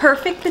is the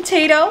perfect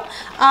potato.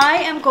 I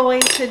am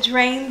going to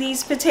drain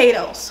these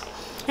potatoes,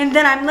 and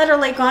then I'm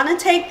literally going to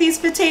take these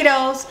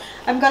potatoes,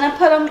 I'm going to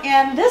put them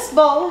in this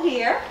bowl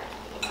here,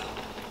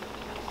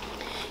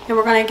 and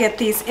we're going to get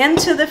these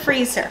into the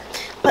freezer.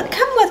 But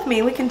come with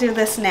me, we can do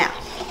this now.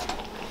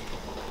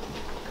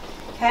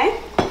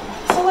 Okay,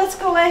 so let's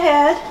go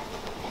ahead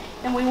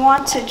and we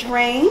want to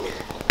drain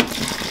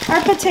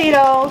our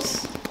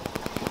potatoes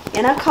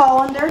in a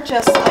colander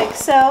just like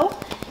so.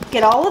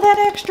 Get all of that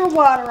extra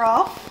water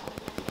off.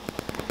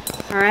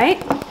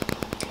 Alright,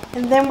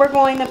 and then we're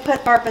going to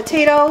put our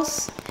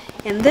potatoes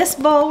in this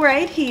bowl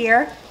right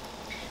here.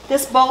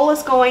 This bowl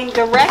is going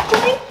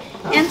directly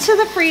into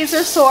the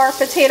freezer so our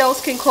potatoes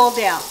can cool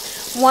down.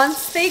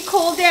 Once they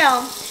cool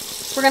down,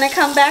 we're going to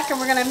come back and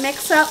we're going to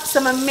mix up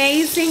some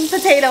amazing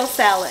potato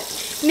salad.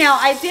 Now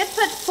I did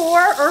put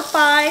 4 or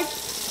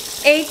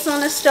 5 eggs on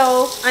the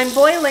stove. I'm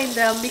boiling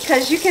them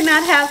because you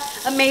cannot have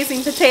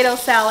amazing potato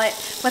salad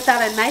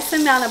without a nice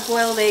amount of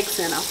boiled eggs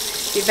in them.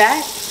 Be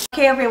back.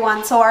 Okay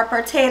everyone, so our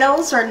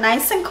potatoes are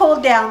nice and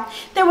cooled down.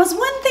 There was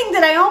one thing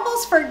that I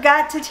almost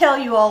forgot to tell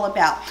you all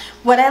about.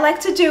 What I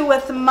like to do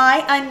with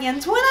my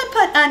onions when I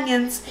put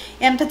onions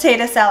in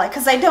potato salad,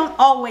 because I don't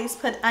always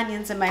put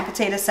onions in my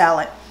potato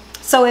salad.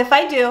 So if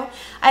I do,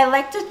 I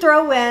like to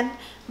throw in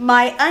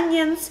my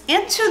onions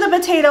into the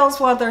potatoes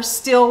while they're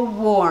still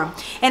warm.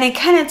 And it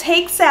kind of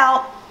takes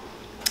out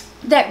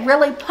that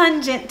really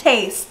pungent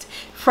taste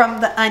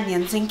from the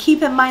onions. And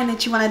keep in mind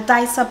that you want to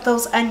dice up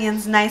those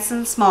onions nice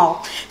and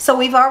small. So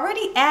we've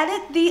already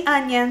added the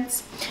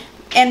onions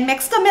and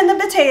mixed them in the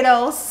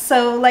potatoes.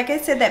 So like I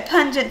said, that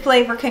pungent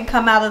flavor can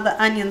come out of the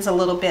onions a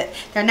little bit.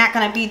 They're not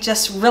going to be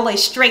just really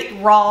straight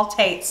raw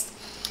taste.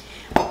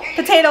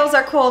 Potatoes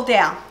are cooled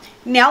down.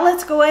 Now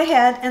let's go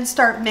ahead and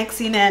start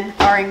mixing in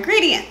our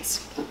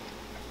ingredients.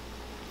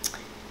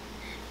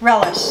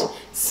 Relish.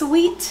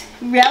 Sweet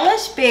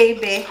relish,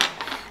 baby.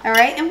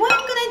 Alright, and what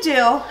I'm going to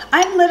do,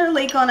 I'm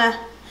literally going to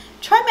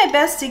try my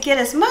best to get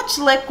as much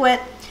liquid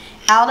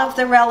out of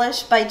the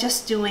relish by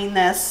just doing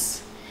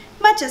this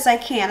much as I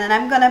can. And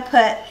I'm going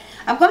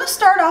to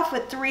start off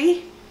with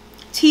 3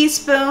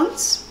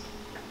 teaspoons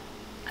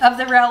of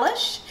the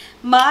relish.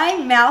 My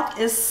mouth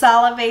is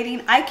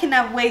salivating. I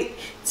cannot wait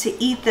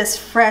to eat this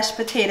fresh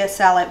potato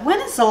salad. When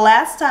is the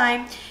last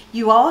time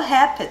you all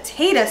had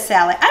potato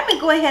salad? I'm going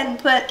to go ahead and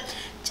put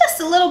just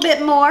a little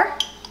bit more,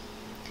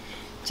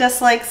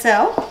 just like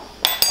so.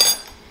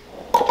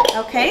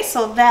 Okay,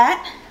 so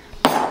that,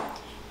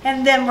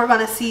 and then we're going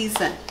to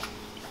season.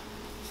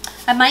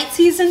 I might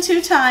season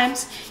 2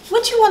 times.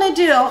 What you want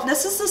to do,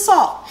 this is the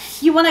salt.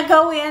 You want to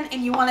go in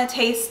and you want to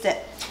taste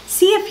it.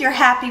 See if you're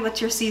happy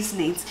with your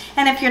seasonings.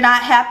 And if you're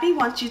not happy,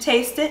 once you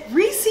taste it,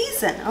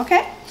 re-season,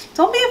 okay?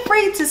 Don't be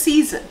afraid to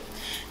season.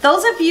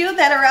 Those of you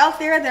that are out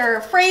there that are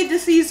afraid to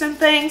season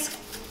things,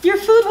 your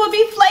food will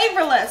be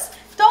flavorless.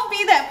 Don't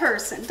be that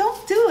person.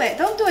 Don't do it.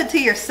 Don't do it to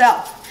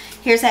yourself.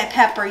 Here's that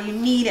pepper. You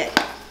need it.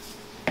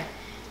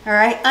 All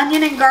right,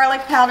 onion and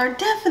garlic powder,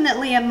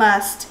 definitely a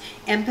must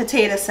in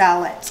potato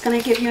salad. It's going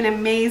to give you an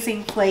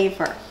amazing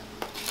flavor.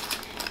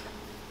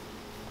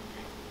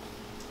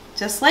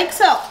 Just like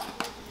so.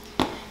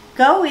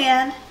 Go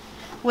in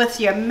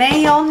with your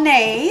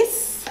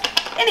mayonnaise,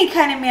 any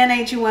kind of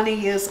mayonnaise you want to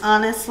use,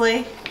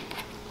 honestly.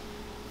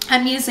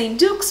 I'm using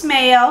Duke's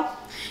Mayo.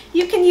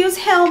 You can use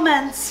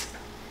Hellmann's.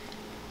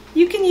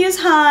 You can use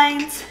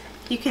Heinz.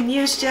 You can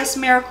use just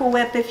Miracle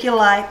Whip if you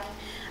like.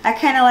 I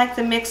kind of like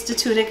to mix the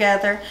 2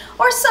 together.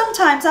 Or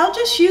sometimes I'll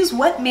just use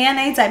what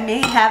mayonnaise I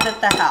may have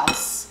at the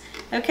house.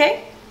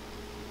 Okay?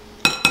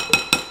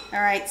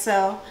 Alright,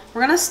 so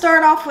we're going to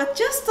start off with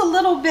just a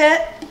little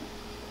bit.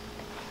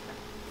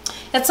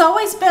 It's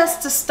always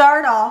best to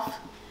start off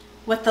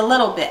with a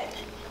little bit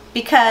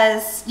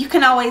because you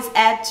can always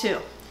add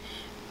to.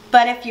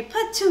 But if you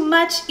put too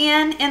much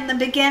in the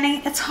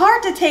beginning, it's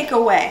hard to take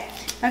away.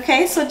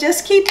 Okay, so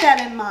just keep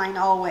that in mind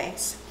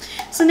always.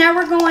 So now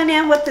we're going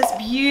in with this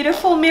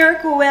beautiful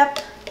Miracle Whip,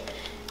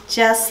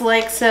 just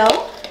like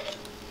so.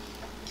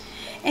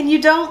 And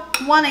you don't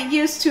want to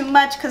use too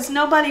much because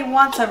nobody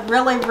wants a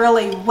really,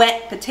 really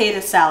wet potato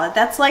salad.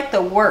 That's like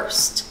the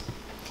worst.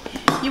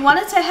 You want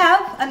it to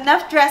have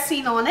enough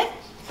dressing on it,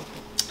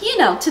 you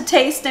know, to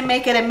taste and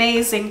make it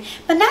amazing,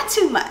 but not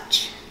too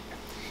much.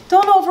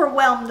 Don't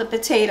overwhelm the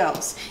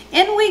potatoes.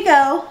 In we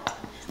go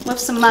with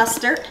some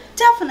mustard,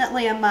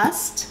 definitely a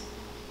must.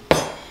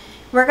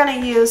 We're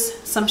going to use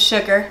some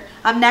sugar.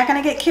 I'm not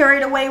going to get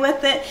carried away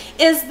with it.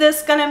 Is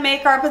this going to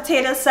make our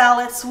potato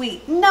salad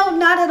sweet? No,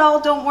 not at all.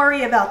 Don't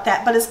worry about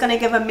that, but it's going to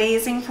give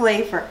amazing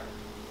flavor.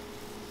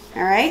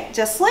 All right,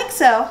 just like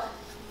so.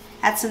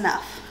 That's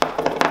enough.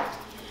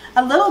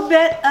 A little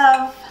bit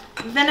of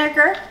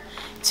vinegar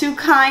to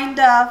kind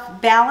of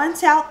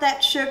balance out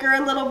that sugar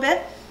a little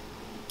bit.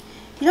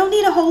 You don't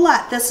need a whole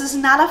lot. This is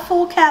not a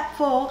full cap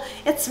full.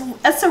 It's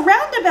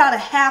around about a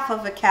half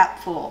of a cap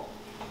full.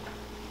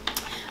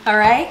 All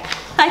right,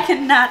 I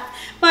cannot,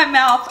 my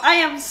mouth, I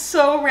am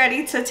so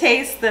ready to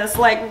taste this,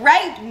 like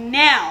right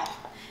now.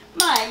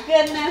 My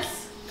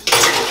goodness.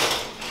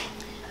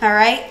 All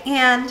right,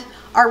 and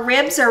our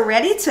ribs are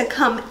ready to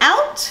come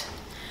out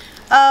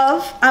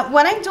of,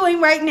 what I'm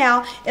doing right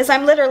now is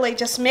I'm literally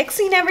just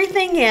mixing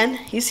everything in.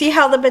 You see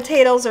how the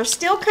potatoes are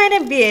still kind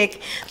of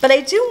big, but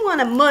I do want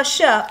to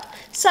mush up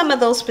some of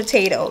those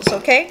potatoes,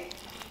 okay?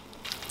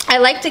 I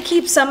like to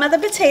keep some of the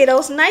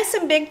potatoes nice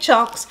and big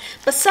chunks,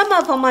 but some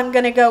of them I'm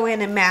going to go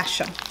in and mash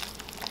them.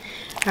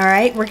 All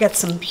right, we got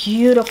some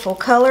beautiful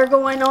color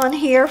going on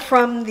here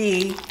from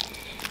the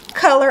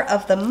color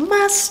of the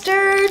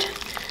mustard.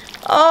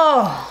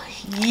 Oh,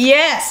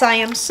 yes, I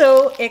am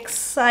so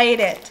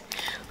excited.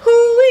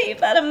 Hoo-wee,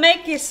 better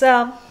make you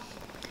some.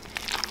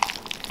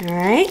 All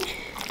right.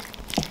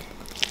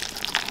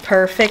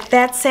 Perfect,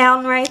 that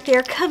sound right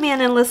there. Come in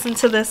and listen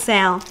to this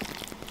sound.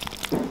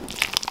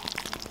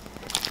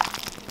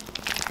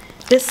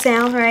 This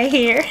sound right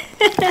here.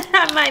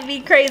 I might be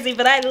crazy,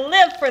 but I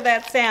live for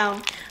that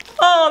sound.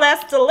 Oh,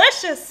 that's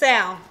delicious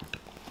sound.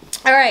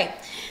 All right,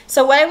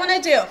 so what I want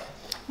to do,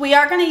 we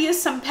are going to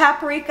use some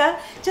paprika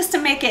just to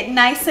make it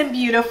nice and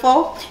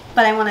beautiful,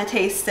 but I want to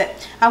taste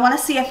it. I want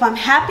to see if I'm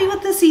happy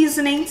with the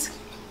seasonings.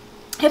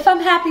 If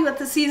I'm happy with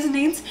the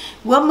seasonings,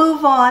 we'll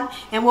move on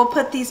and we'll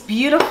put these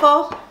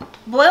beautiful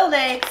boiled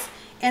eggs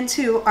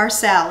into our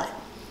salad.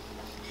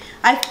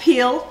 I've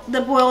peeled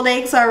the boiled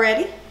eggs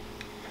already.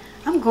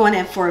 I'm going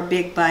in for a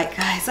big bite,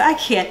 guys. I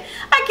can't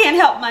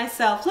help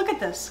myself. Look at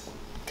this.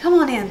 Come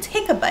on in,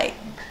 take a bite.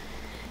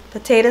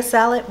 Potato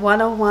salad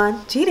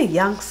 101, Gina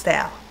Young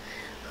style.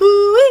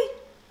 Hoo-wee.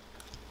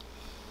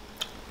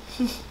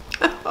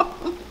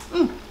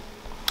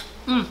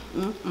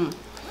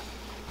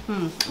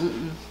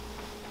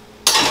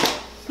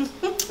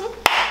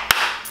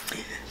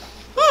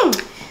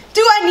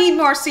 Do I need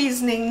more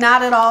seasoning?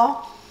 Not at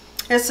all.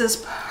 This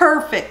is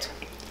perfect.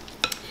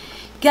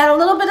 Got a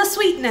little bit of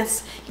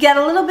sweetness. Got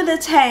a little bit of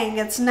tang.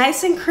 It's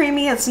nice and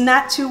creamy. It's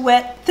not too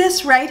wet.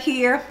 This right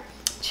here,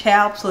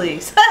 child,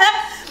 please.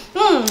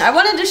 I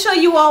wanted to show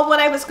you all what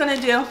I was going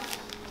to do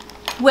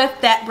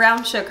with that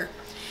brown sugar.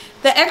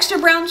 The extra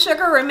brown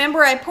sugar,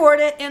 remember I poured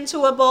it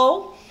into a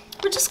bowl.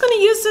 We're just going to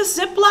use this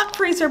Ziploc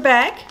freezer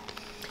bag.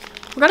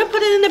 We're going to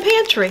put it in the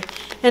pantry.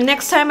 And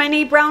next time I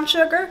need brown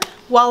sugar,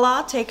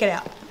 voila, take it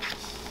out.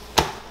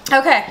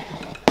 Okay,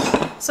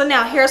 so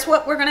now here's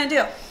what we're going to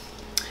do.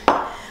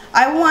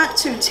 I want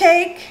to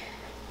take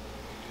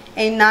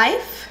a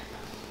knife.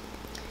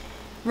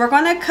 We're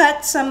going to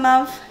cut some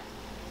of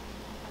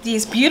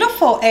these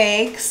beautiful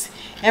eggs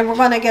and we're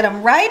going to get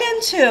them right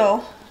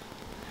into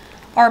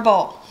our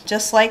bowl,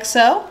 just like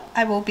so.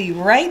 I will be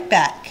right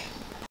back.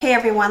 Okay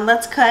everyone,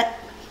 let's cut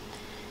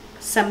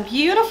some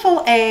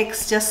beautiful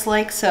eggs just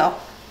like so.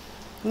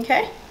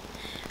 Okay,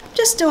 I'm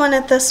just doing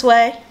it this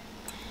way.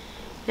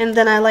 And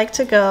then I like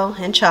to go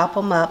and chop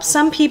them up.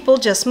 Some people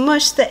just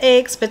mush the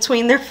eggs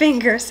between their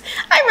fingers.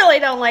 I really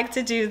don't like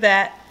to do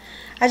that.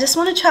 I just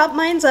want to chop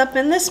mine up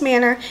in this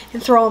manner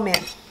and throw them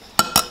in.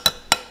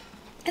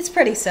 It's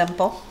pretty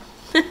simple.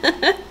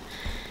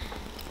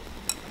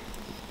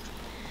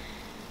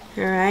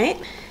 Alright.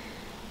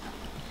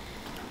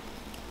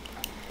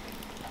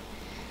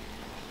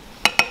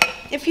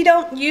 If you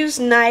don't use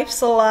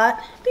knives a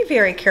lot, be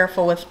very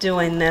careful with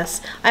doing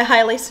this. I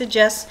highly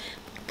suggest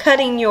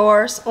cutting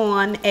yours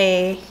on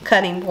a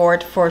cutting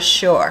board for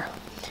sure.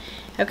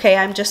 Okay,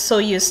 I'm just so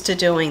used to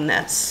doing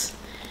this.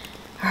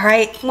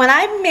 Alright, when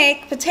I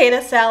make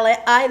potato salad,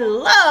 I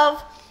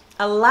love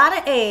a lot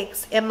of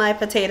eggs in my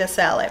potato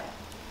salad.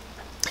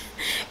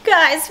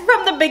 Guys,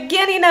 from the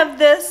beginning of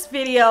this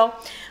video,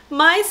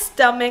 my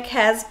stomach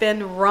has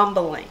been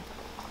rumbling.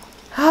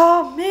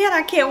 Oh man,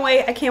 I can't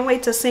wait. I can't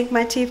wait to sink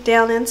my teeth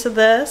down into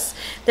this.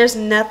 There's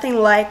nothing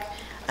like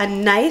a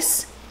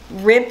nice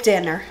rib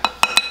dinner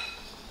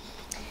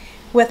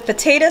with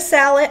potato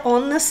salad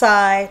on the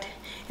side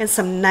and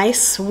some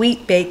nice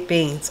sweet baked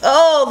beans.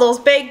 Oh, those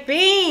baked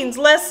beans,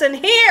 listen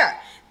here.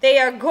 They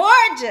are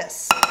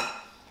gorgeous.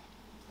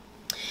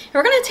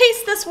 We're going to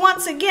taste this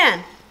once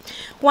again,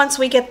 once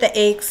we get the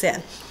eggs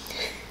in.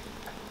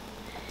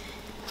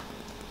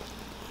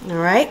 All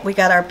right, we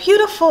got our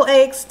beautiful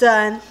eggs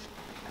done.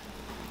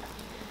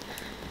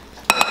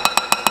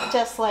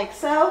 Just like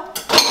so.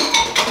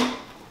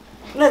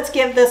 Let's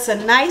give this a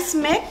nice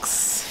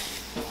mix.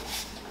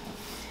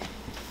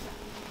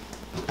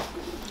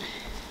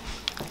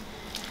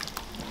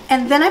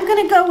 And then I'm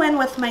going to go in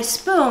with my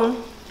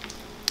spoon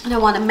and I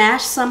want to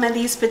mash some of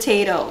these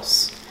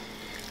potatoes.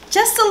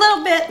 Just a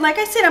little bit. Like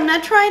I said, I'm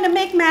not trying to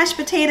make mashed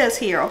potatoes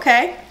here,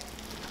 okay?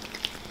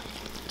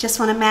 Just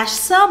want to mash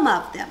some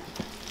of them.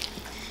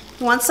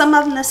 You want some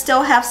of them to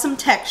still have some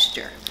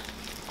texture.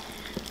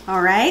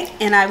 Alright,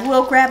 and I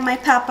will grab my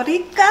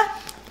paprika.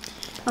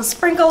 I'll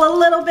sprinkle a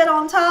little bit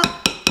on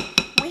top.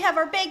 We have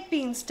our baked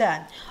beans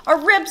done.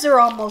 Our ribs are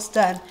almost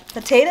done.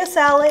 Potato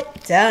salad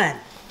done.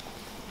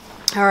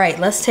 Alright,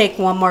 let's take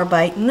one more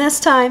bite. And this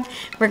time,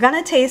 we're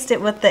going to taste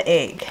it with the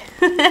egg.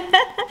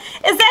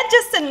 Is that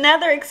just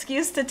another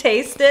excuse to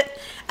taste it?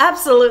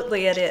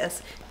 Absolutely it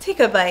is. Take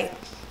a bite.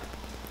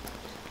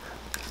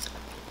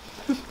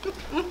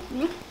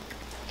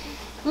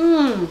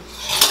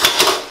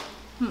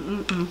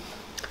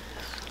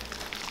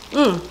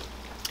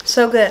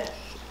 So good.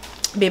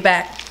 Be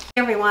back.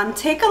 Everyone,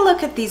 take a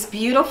look at these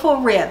beautiful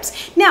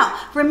ribs. Now,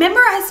 remember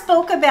I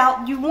spoke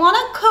about you want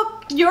to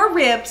cook your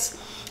ribs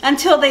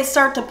until they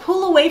start to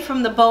pull away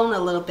from the bone a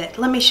little bit.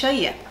 Let me show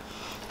you.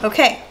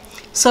 Okay,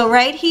 so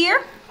right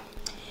here,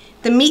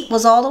 the meat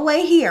was all the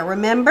way here,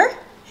 remember?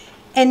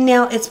 And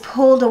now it's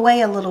pulled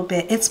away a little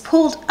bit. It's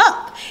pulled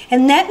up.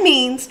 And that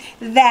means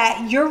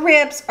that your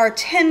ribs are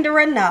tender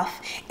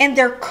enough and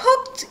they're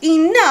cooked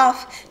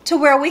enough to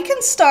where we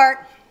can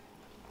start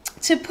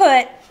to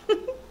put,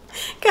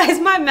 guys,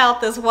 my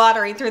mouth is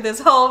watering through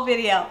this whole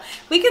video.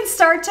 We can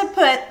start to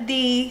put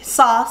the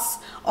sauce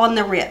on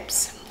the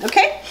ribs.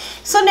 Okay,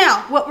 so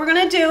now what we're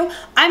gonna do,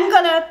 I'm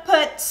gonna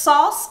put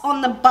sauce on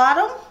the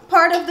bottom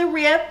part of the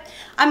rib.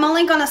 I'm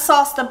only gonna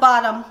sauce the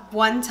bottom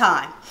one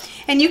time.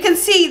 And you can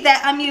see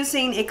that I'm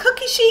using a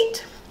cookie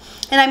sheet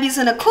and I'm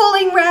using a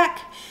cooling rack.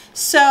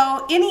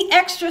 So any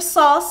extra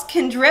sauce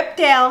can drip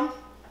down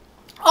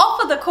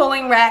off of the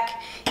cooling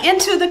rack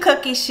into the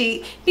cookie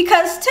sheet,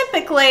 because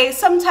typically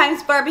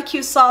sometimes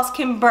barbecue sauce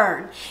can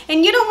burn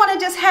and you don't want to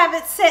just have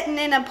it sitting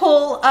in a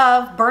pool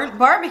of burnt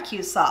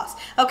barbecue sauce.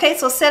 Okay,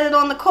 so set it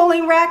on the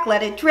cooling rack,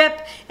 let it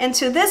drip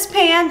into this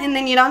pan, and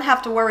then you don't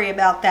have to worry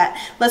about that.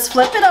 Let's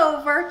flip it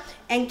over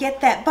and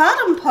get that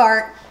bottom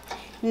part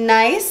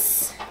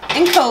nice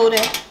and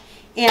coated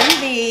in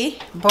the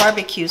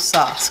barbecue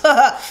sauce.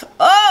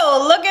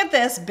 Oh, look at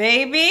this,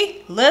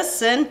 baby.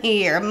 Listen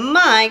here.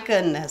 My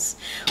goodness.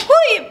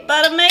 Whoo, you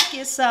better make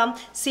you some.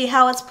 See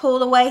how it's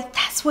pulled away?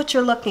 That's what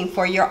you're looking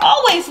for. You're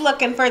always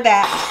looking for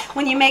that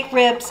when you make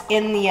ribs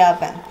in the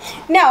oven.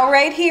 Now,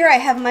 right here, I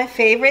have my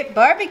favorite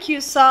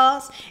barbecue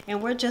sauce, and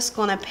we're just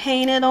going to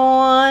paint it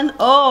on.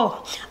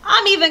 Oh,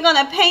 I'm even going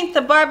to paint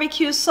the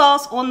barbecue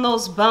sauce on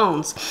those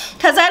bones,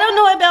 because I don't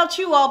know about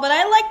you all, but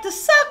I like to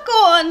suck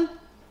on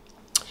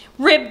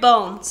rib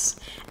bones.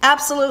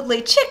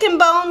 Absolutely. Chicken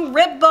bone,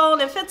 rib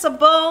bone, if it's a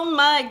bone,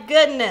 my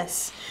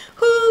goodness.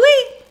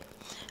 Hoo-wee.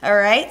 All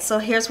right, so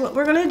here's what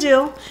we're gonna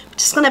do. We're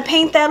just gonna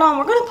paint that on.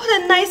 We're gonna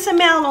put a nice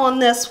amount on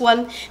this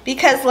one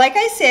because like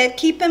I said,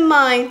 keep in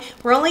mind,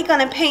 we're only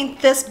gonna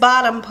paint this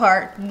bottom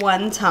part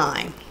one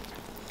time.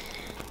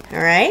 All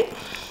right,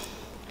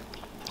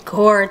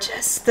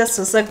 gorgeous. This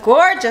is a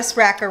gorgeous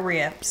rack of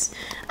ribs.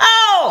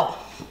 Oh,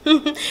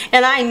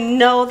 and I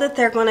know that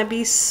they're gonna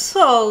be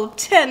so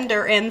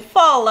tender and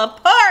fall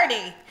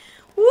aparty.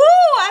 Woo,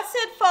 I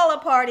said fall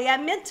aparty. I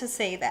meant to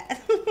say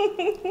that.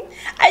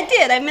 I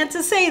did, I meant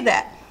to say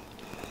that.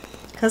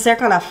 Because they're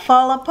gonna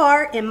fall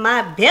apart in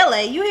my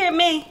belly. You hear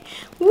me?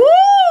 Woo,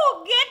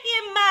 get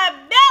in my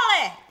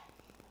belly.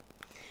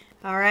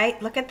 All right,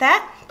 look at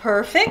that,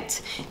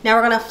 perfect. Now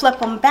we're gonna flip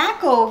them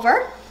back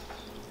over.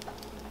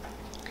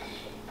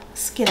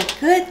 Let's get a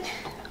good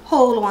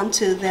hold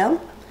onto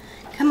them.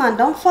 Come on,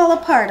 don't fall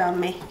apart on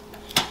me.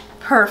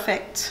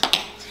 Perfect.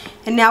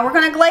 And now we're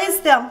gonna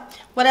glaze them.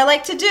 What I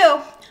like to do,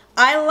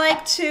 I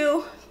like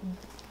to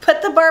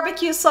put the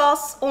barbecue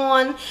sauce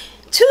on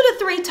 2 to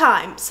 3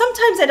 times.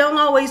 Sometimes I don't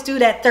always do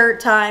that 3rd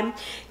time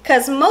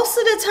because most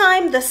of the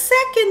time, the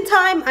 2nd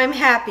time I'm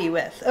happy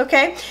with,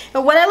 okay?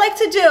 And what I like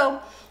to do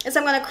is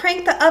I'm gonna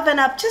crank the oven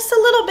up just a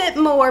little bit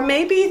more,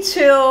 maybe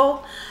to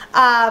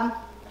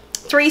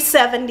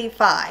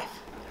 375.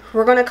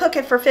 We're gonna cook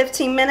it for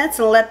 15 minutes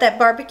and let that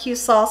barbecue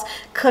sauce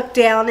cook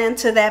down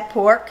into that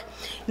pork.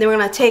 And then we're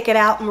gonna take it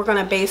out and we're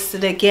gonna baste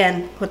it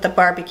again with the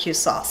barbecue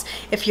sauce.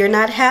 If you're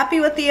not happy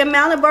with the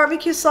amount of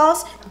barbecue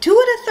sauce, do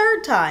it a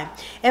 3rd time.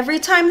 Every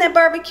time that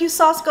barbecue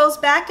sauce goes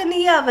back in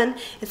the oven,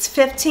 it's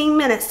 15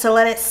 minutes to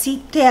let it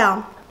seep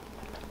down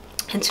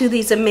into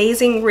these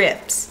amazing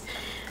ribs.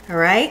 All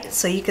right,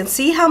 so you can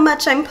see how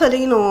much I'm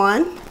putting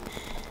on.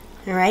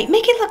 All right,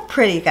 make it look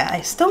pretty,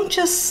 guys. Don't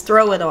just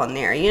throw it on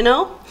there, you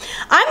know?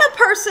 I'm a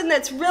person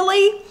that's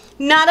really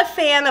not a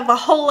fan of a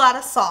whole lot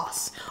of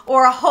sauce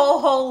or a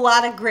whole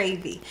lot of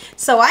gravy.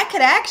 So I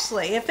could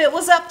actually, if it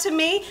was up to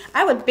me,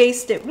 I would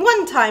baste it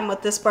 1 time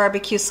with this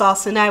barbecue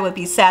sauce and I would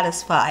be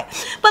satisfied.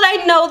 But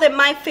I know that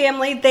my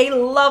family, they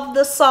love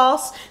the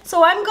sauce,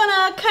 so I'm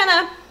gonna kind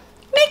of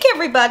make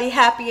everybody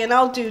happy and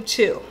I'll do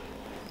 2.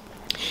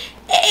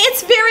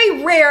 It's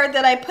very rare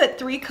that I put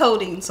 3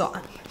 coatings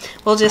on.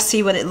 We'll just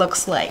see what it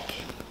looks like.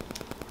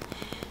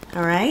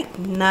 All right,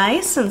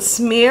 nice and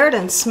smeared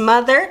and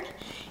smothered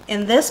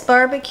in this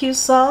barbecue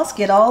sauce.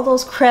 Get all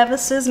those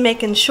crevices,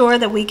 making sure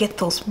that we get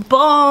those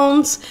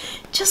bones,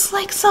 just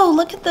like so.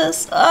 Look at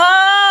this.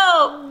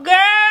 Oh,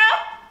 girl.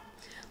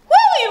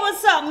 Woo, it was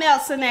something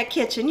else in that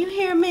kitchen. You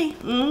hear me?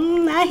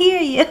 I hear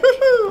you.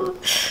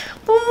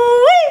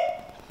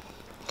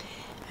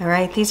 All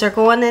right, these are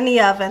going in the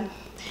oven.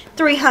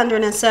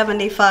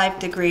 375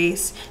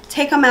 degrees.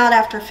 Take them out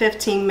after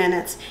 15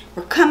 minutes.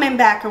 We're coming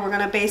back and we're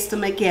going to baste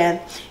them again.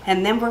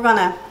 And then we're going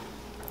to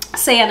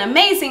say an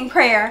amazing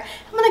prayer.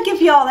 I'm going to give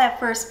you all that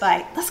first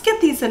bite. Let's get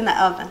these in the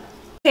oven.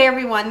 Okay,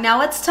 everyone, now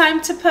it's time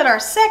to put our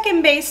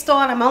 2nd baste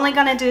on. I'm only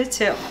going to do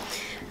 2.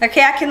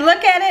 Okay, I can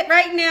look at it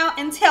right now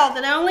and tell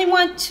that I only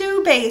want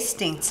 2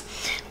 bastings.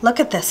 Look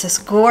at this, it's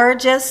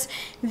gorgeous.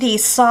 The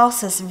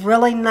sauce is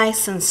really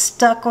nice and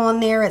stuck on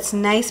there. It's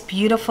nice,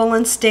 beautiful,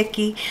 and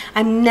sticky.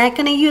 I'm not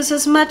gonna use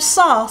as much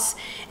sauce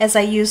as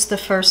I used the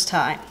first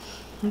time.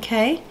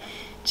 Okay,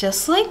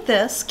 just like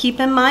this. Keep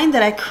in mind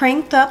that I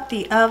cranked up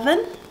the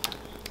oven.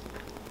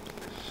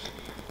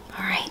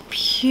 All right,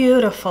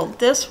 beautiful.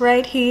 This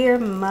right here,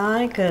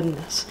 my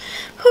goodness.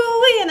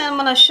 Hoo-wee, and I'm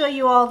gonna show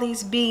you all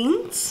these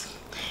beans.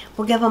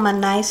 We'll give them a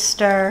nice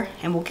stir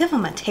and we'll give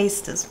them a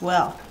taste as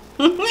well.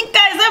 Guys,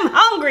 I'm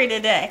hungry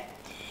today.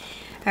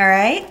 All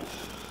right,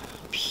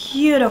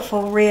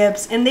 beautiful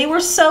ribs, and they were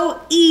so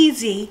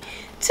easy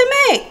to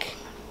make.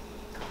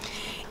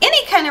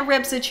 Any kind of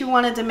ribs that you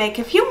wanted to make,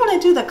 if you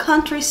want to do the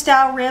country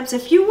style ribs,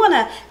 if you want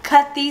to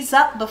cut these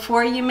up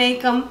before you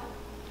make them,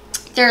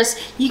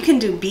 you can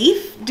do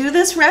beef. Do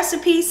this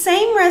recipe,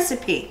 same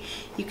recipe.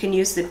 You can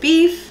use the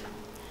beef.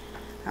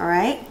 All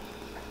right.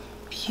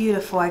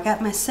 Beautiful. I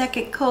got my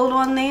 2nd coat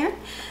on there.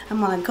 I'm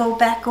going to go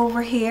back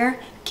over here,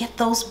 get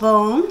those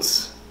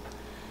bones.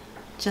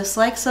 Just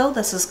like so.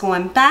 This is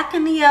going back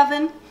in the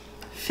oven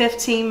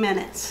 15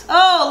 minutes.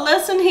 Oh,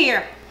 listen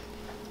here.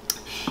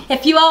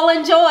 If you all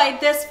enjoyed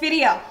this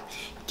video,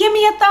 give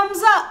me a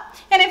thumbs up.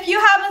 And if you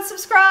haven't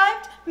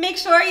subscribed, make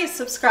sure you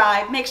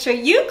subscribe. Make sure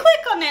you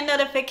click on that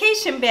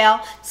notification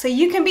bell so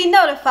you can be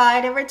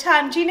notified every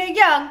time Gina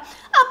Young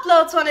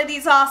uploads one of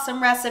these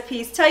awesome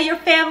recipes. Tell your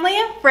family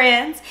and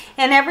friends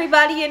and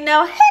everybody you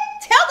know.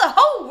 Heck, tell the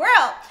whole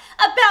world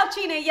about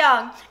Gina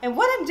Young and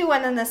what I'm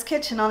doing in this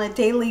kitchen on a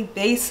daily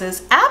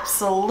basis.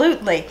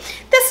 Absolutely.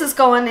 This is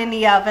going in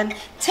the oven.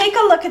 Take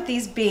a look at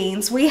these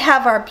beans. We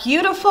have our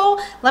beautiful,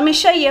 let me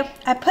show you.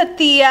 I put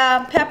the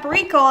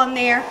paprika on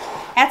there.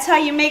 That's how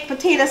you make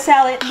potato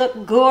salad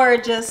look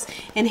gorgeous.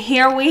 And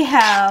here we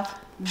have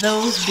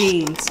those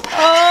beans.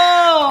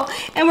 Oh,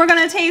 and we're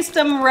going to taste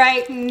them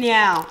right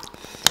now.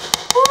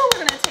 Oh,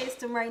 we're going to taste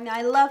them right now.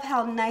 I love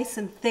how nice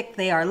and thick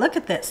they are. Look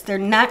at this. They're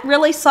not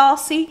really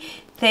saucy.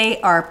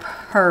 They are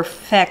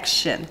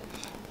perfection.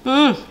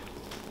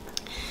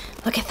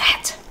 Look at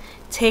that.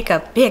 Take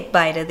a big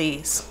bite of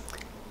these.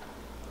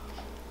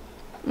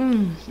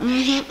 In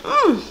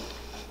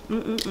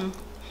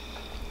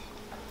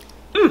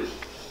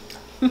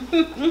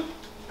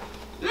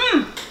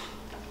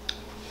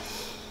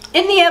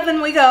the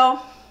oven we go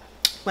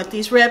with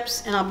these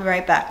ribs, and I'll be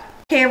right back.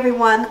 Okay,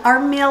 everyone, our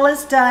meal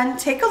is done.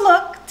 Take a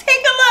look. Take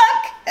a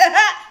look.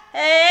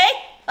 Hey,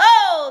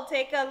 oh,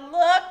 take a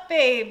look,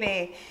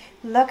 baby.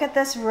 Look at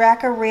this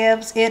rack of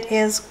ribs. It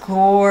is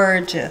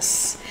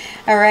gorgeous.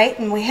 All right,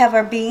 and we have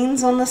our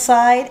beans on the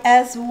side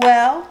as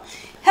well.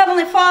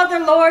 Heavenly Father,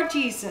 Lord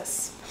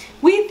Jesus,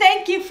 we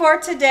thank you for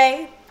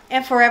today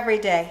and for every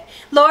day.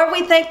 Lord,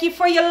 we thank you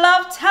for your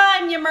love,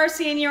 time, your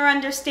mercy, and your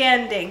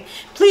understanding.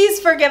 Please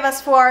forgive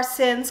us for our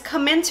sins.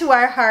 Come into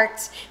our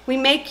hearts. We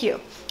make you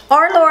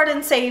our Lord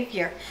and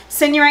Savior.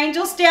 Send your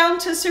angels down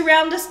to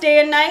surround us day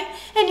and night,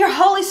 and your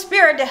Holy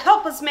Spirit to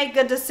help us make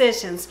good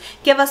decisions.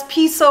 Give us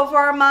peace over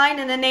our mind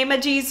in the name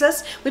of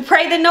Jesus. We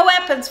pray that no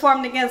weapons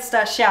formed against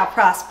us shall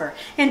prosper.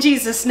 In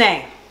Jesus'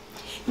 name.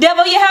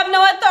 Devil, you have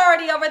no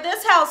authority over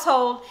this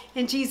household,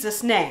 in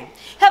Jesus' name.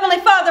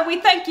 Heavenly Father,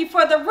 we thank you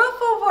for the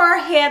roof over our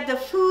head, the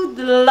food,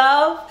 the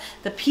love,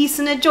 the peace,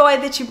 and the joy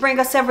that you bring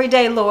us every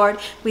day, Lord.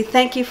 We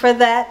thank you for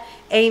that.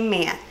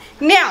 Amen.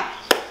 Now,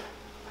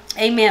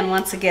 amen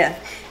once again.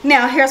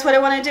 Now, here's what I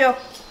want to do.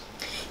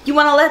 You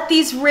want to let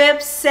these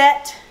ribs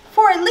set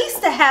for at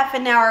least a half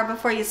an hour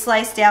before you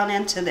slice down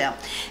into them.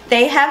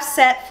 They have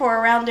set for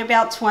around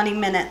about 20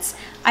 minutes.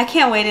 I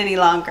can't wait any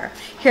longer.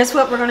 Here's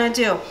what we're going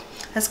to do.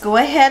 Let's go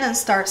ahead and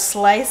start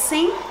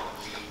slicing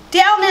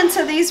down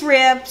into these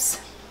ribs.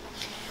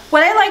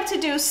 What I like to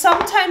do,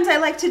 sometimes I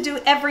like to do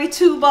every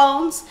 2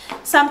 bones.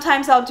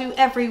 Sometimes I'll do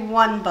every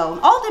 1 bone.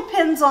 All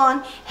depends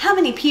on how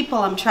many people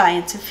I'm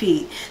trying to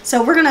feed.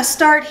 So we're going to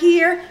start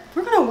here.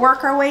 We're going to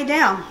work our way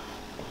down.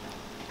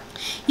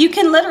 You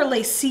can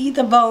literally see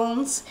the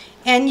bones,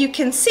 and you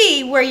can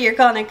see where you're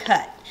going to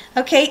cut.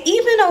 Okay,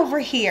 even over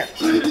here,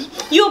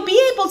 you'll be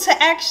able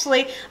to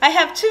actually, I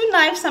have 2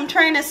 knives. I'm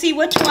trying to see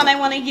which one I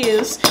want to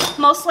use.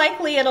 Most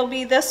likely it'll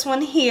be this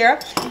one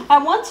here. I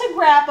want to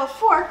grab a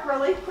fork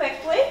really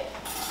quickly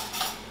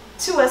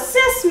to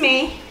assist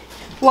me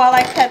while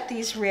I cut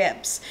these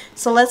ribs.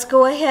 So let's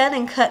go ahead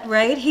and cut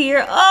right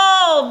here.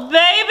 Oh,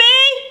 baby!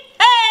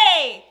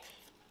 Hey!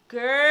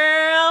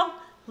 Girl!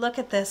 Look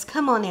at this.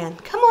 Come on in.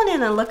 Come on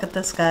in and look at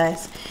this,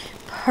 guys.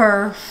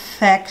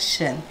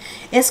 Perfection.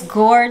 It's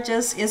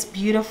gorgeous, it's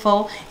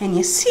beautiful, and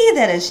you see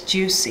that it's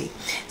juicy.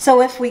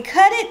 So if we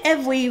cut it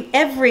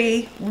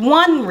every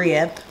 1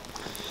 rib,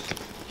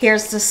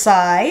 here's the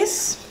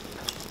size.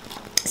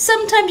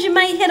 Sometimes you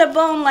might hit a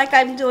bone like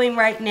I'm doing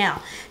right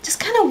now. Just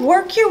kind of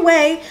work your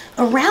way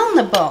around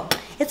the bone.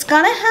 It's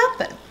gonna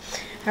happen.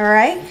 All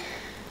right?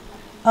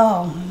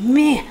 Oh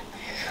man.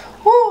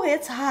 Woo,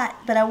 it's hot,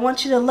 but I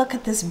want you to look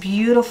at this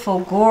beautiful,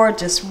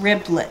 gorgeous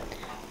riblet.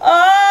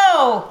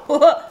 Oh,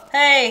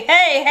 hey,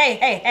 hey, hey,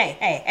 hey, hey,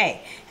 hey,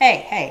 hey, hey,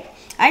 hey.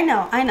 I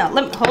know.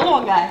 Let me, hold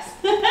on, guys.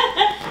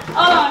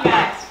 Hold on,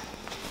 guys.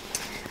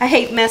 I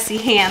hate messy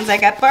hands. I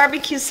got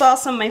barbecue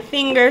sauce on my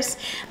fingers.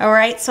 All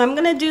right, so I'm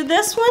gonna do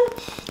this one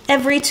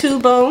every 2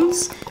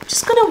 bones.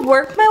 Just gonna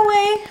work my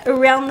way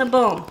around the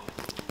bone.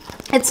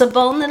 It's a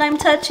bone that I'm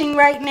touching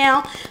right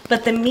now,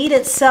 but the meat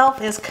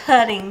itself is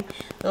cutting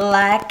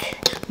like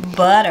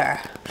butter.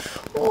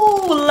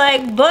 Ooh,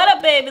 like butter,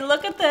 baby.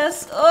 Look at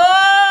this.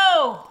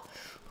 Oh,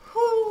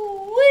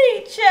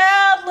 wee,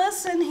 child.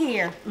 Listen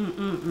here.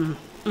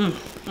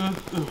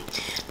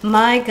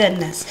 My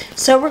goodness.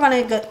 So we're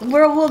gonna go.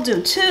 We'll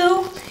do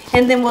 2,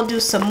 and then we'll do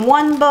some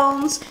 1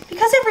 bones,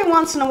 because every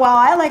once in a while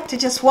I like to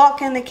just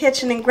walk in the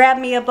kitchen and grab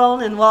me a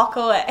bone and walk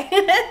away.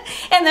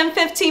 And then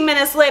 15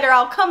 minutes later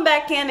I'll come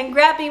back in and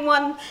grab me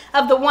one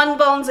of the 1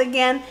 bones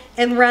again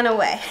and run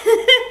away.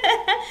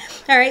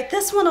 All right,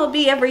 this one will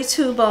be every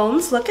 2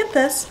 bones. Look at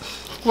this.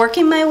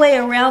 Working my way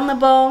around the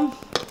bone.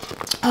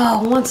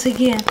 Oh, once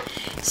again,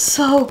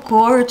 so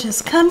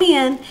gorgeous. Come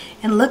in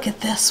and look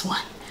at this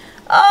one.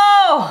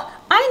 Oh,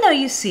 I know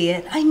you see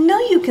it. I know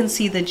you can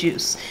see the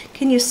juice.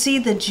 Can you see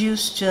the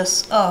juice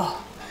just, oh.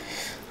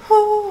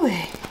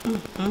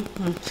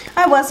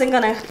 I wasn't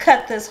going to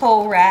cut this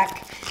whole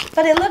rack,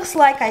 but it looks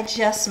like I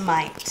just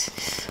might.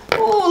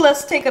 Ooh,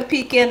 let's take a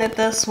peek in at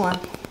this one.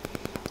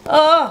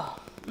 Oh,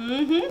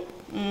 I'm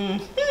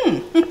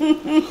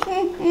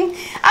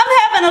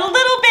having a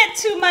little bit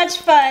too much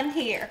fun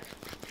here.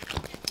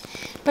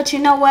 But you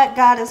know what?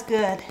 God is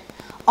good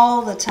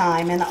all the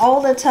time. And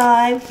all the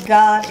time,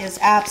 God is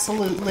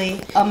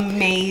absolutely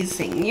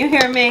amazing. You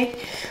hear me?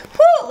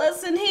 Whew,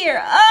 listen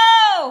here.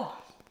 Oh!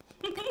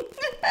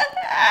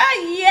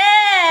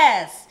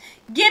 Yes!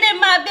 Get in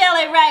my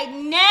belly right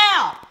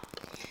now.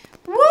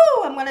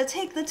 Woo! I'm going to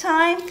take the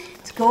time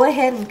to go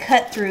ahead and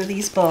cut through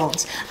these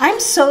bones. I'm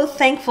so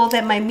thankful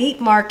that my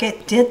meat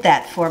market did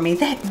that for me.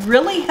 That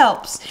really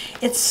helps.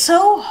 It's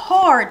so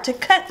hard to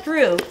cut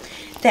through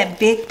that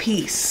big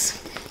piece.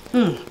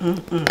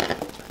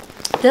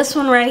 This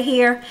one right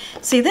here,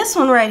 see, this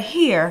one right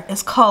here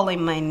is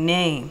calling my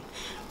name.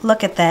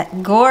 Look at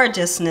that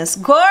gorgeousness,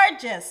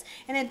 gorgeous.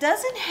 And it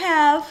doesn't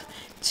have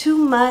too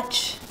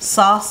much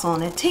sauce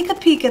on it. Take a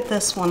peek at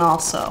this one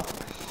also.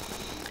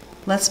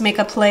 Let's make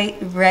a plate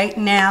right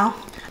now.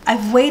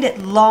 I've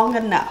waited long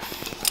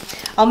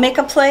enough. I'll make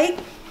a plate.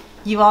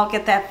 You all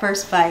get that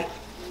first bite.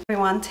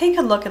 Everyone, take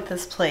a look at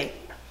this plate.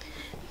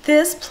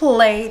 This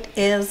plate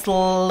is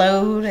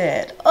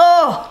loaded.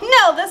 Oh,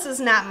 no, this is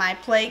not my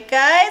plate,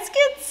 guys.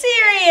 Get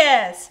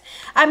serious.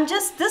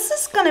 This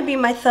is going to be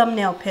my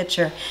thumbnail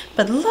picture.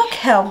 But look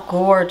how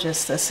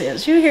gorgeous this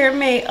is. You hear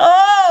me?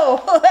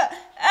 Oh,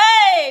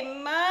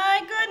 hey,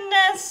 my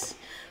goodness.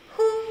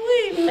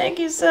 Whoo-wee, make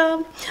you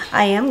some.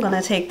 I am going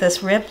to take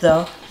this rib,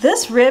 though.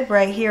 This rib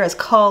right here is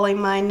calling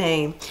my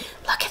name.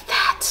 Look at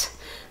that.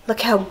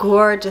 Look how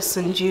gorgeous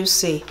and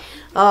juicy.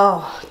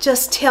 Oh,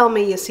 just tell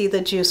me you see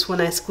the juice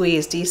when I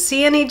squeeze. Do you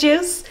see any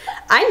juice?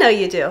 I know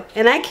you do.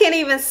 And I can't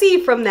even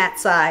see from that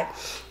side.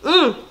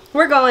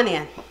 We're going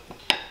in.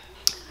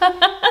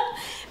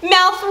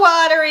 Mouth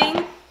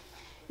watering.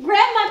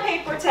 Grab my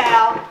paper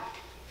towel.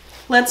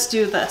 Let's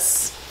do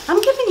this. I'm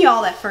giving you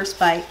all that first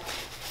bite.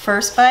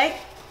 First bite.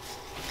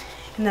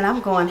 And then I'm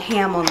going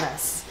ham on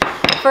this.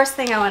 First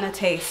thing I want to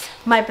taste,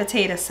 my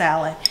potato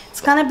salad.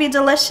 It's going to be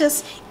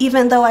delicious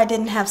even though I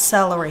didn't have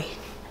celery.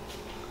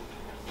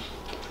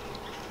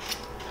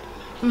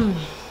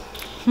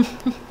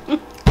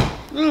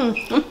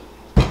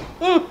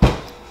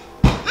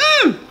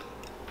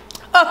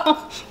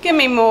 Oh, give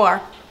me more.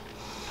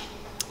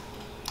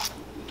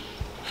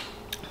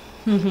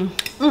 And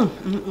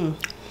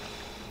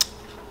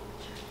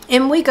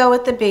we go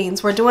with the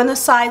beans. We're doing the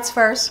sides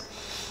first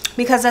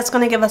because that's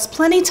going to give us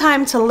plenty of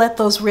time to let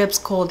those ribs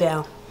cool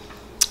down.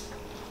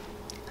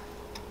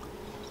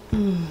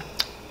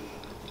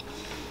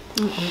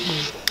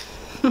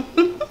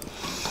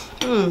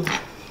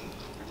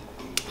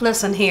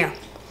 Listen here.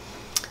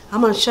 I'm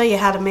going to show you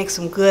how to make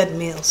some good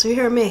meals. You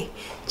hear me?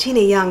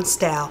 Gina Young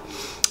style.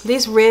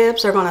 These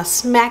ribs are going to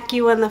smack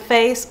you in the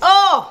face.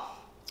 Oh!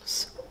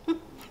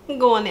 I'm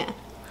going in.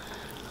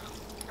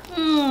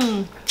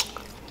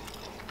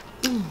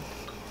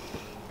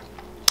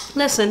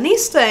 Listen,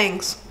 these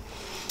things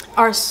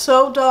are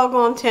so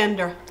doggone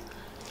tender.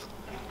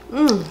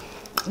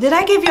 Did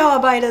I give y'all a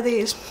bite of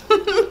these?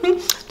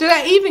 Did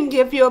I even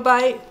give you a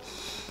bite?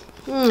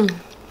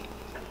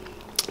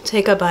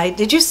 Take a bite.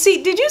 Did you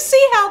see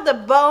how the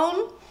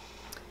bone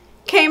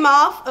came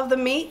off of the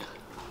meat?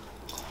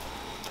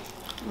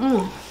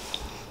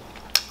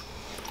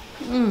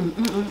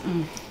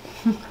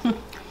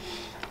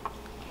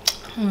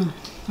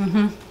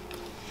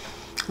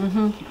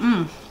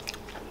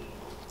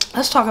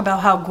 Let's talk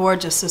about how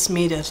gorgeous this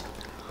meat is.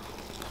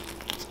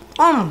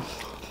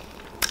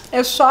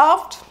 It's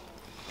soft.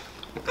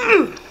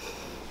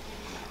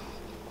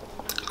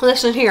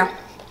 Listen here.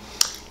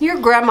 Your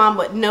grandma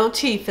with no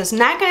teeth is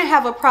not going to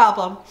have a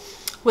problem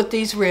with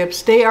these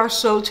ribs. They are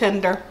so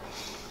tender.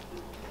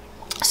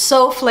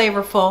 So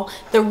flavorful.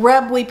 The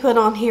rub we put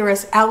on here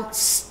is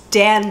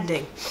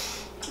outstanding.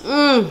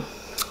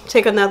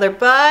 Take another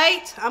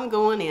bite. I'm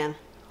going in.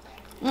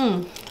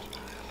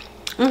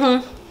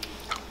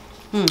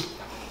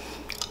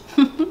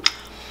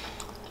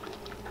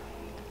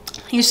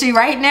 You see,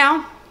 right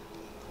now,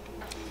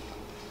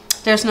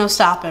 there's no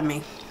stopping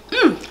me.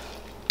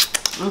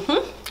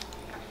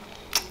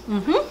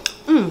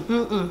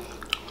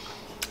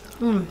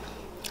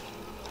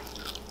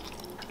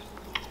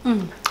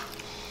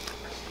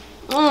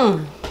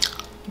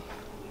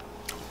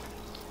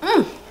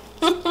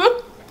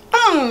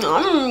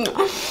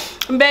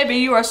 Baby,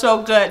 you are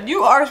so good.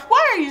 You are.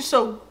 Why are you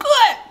so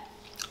good?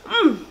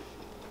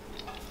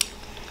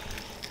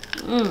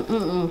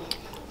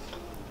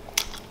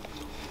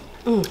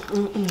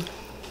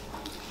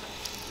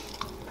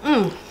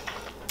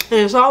 And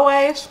as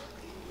always,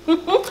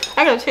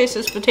 I gotta taste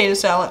this potato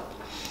salad.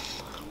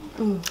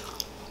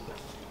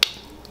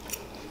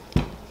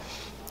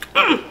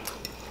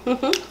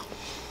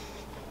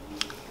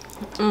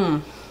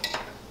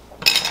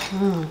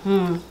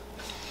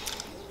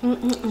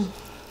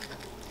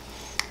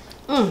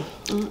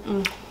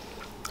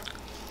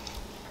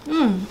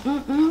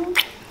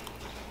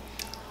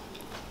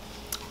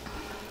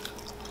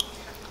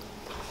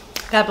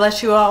 God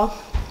bless you all.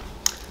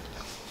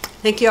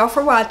 Thank you all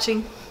for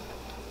watching.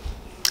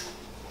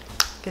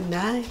 Good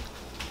night.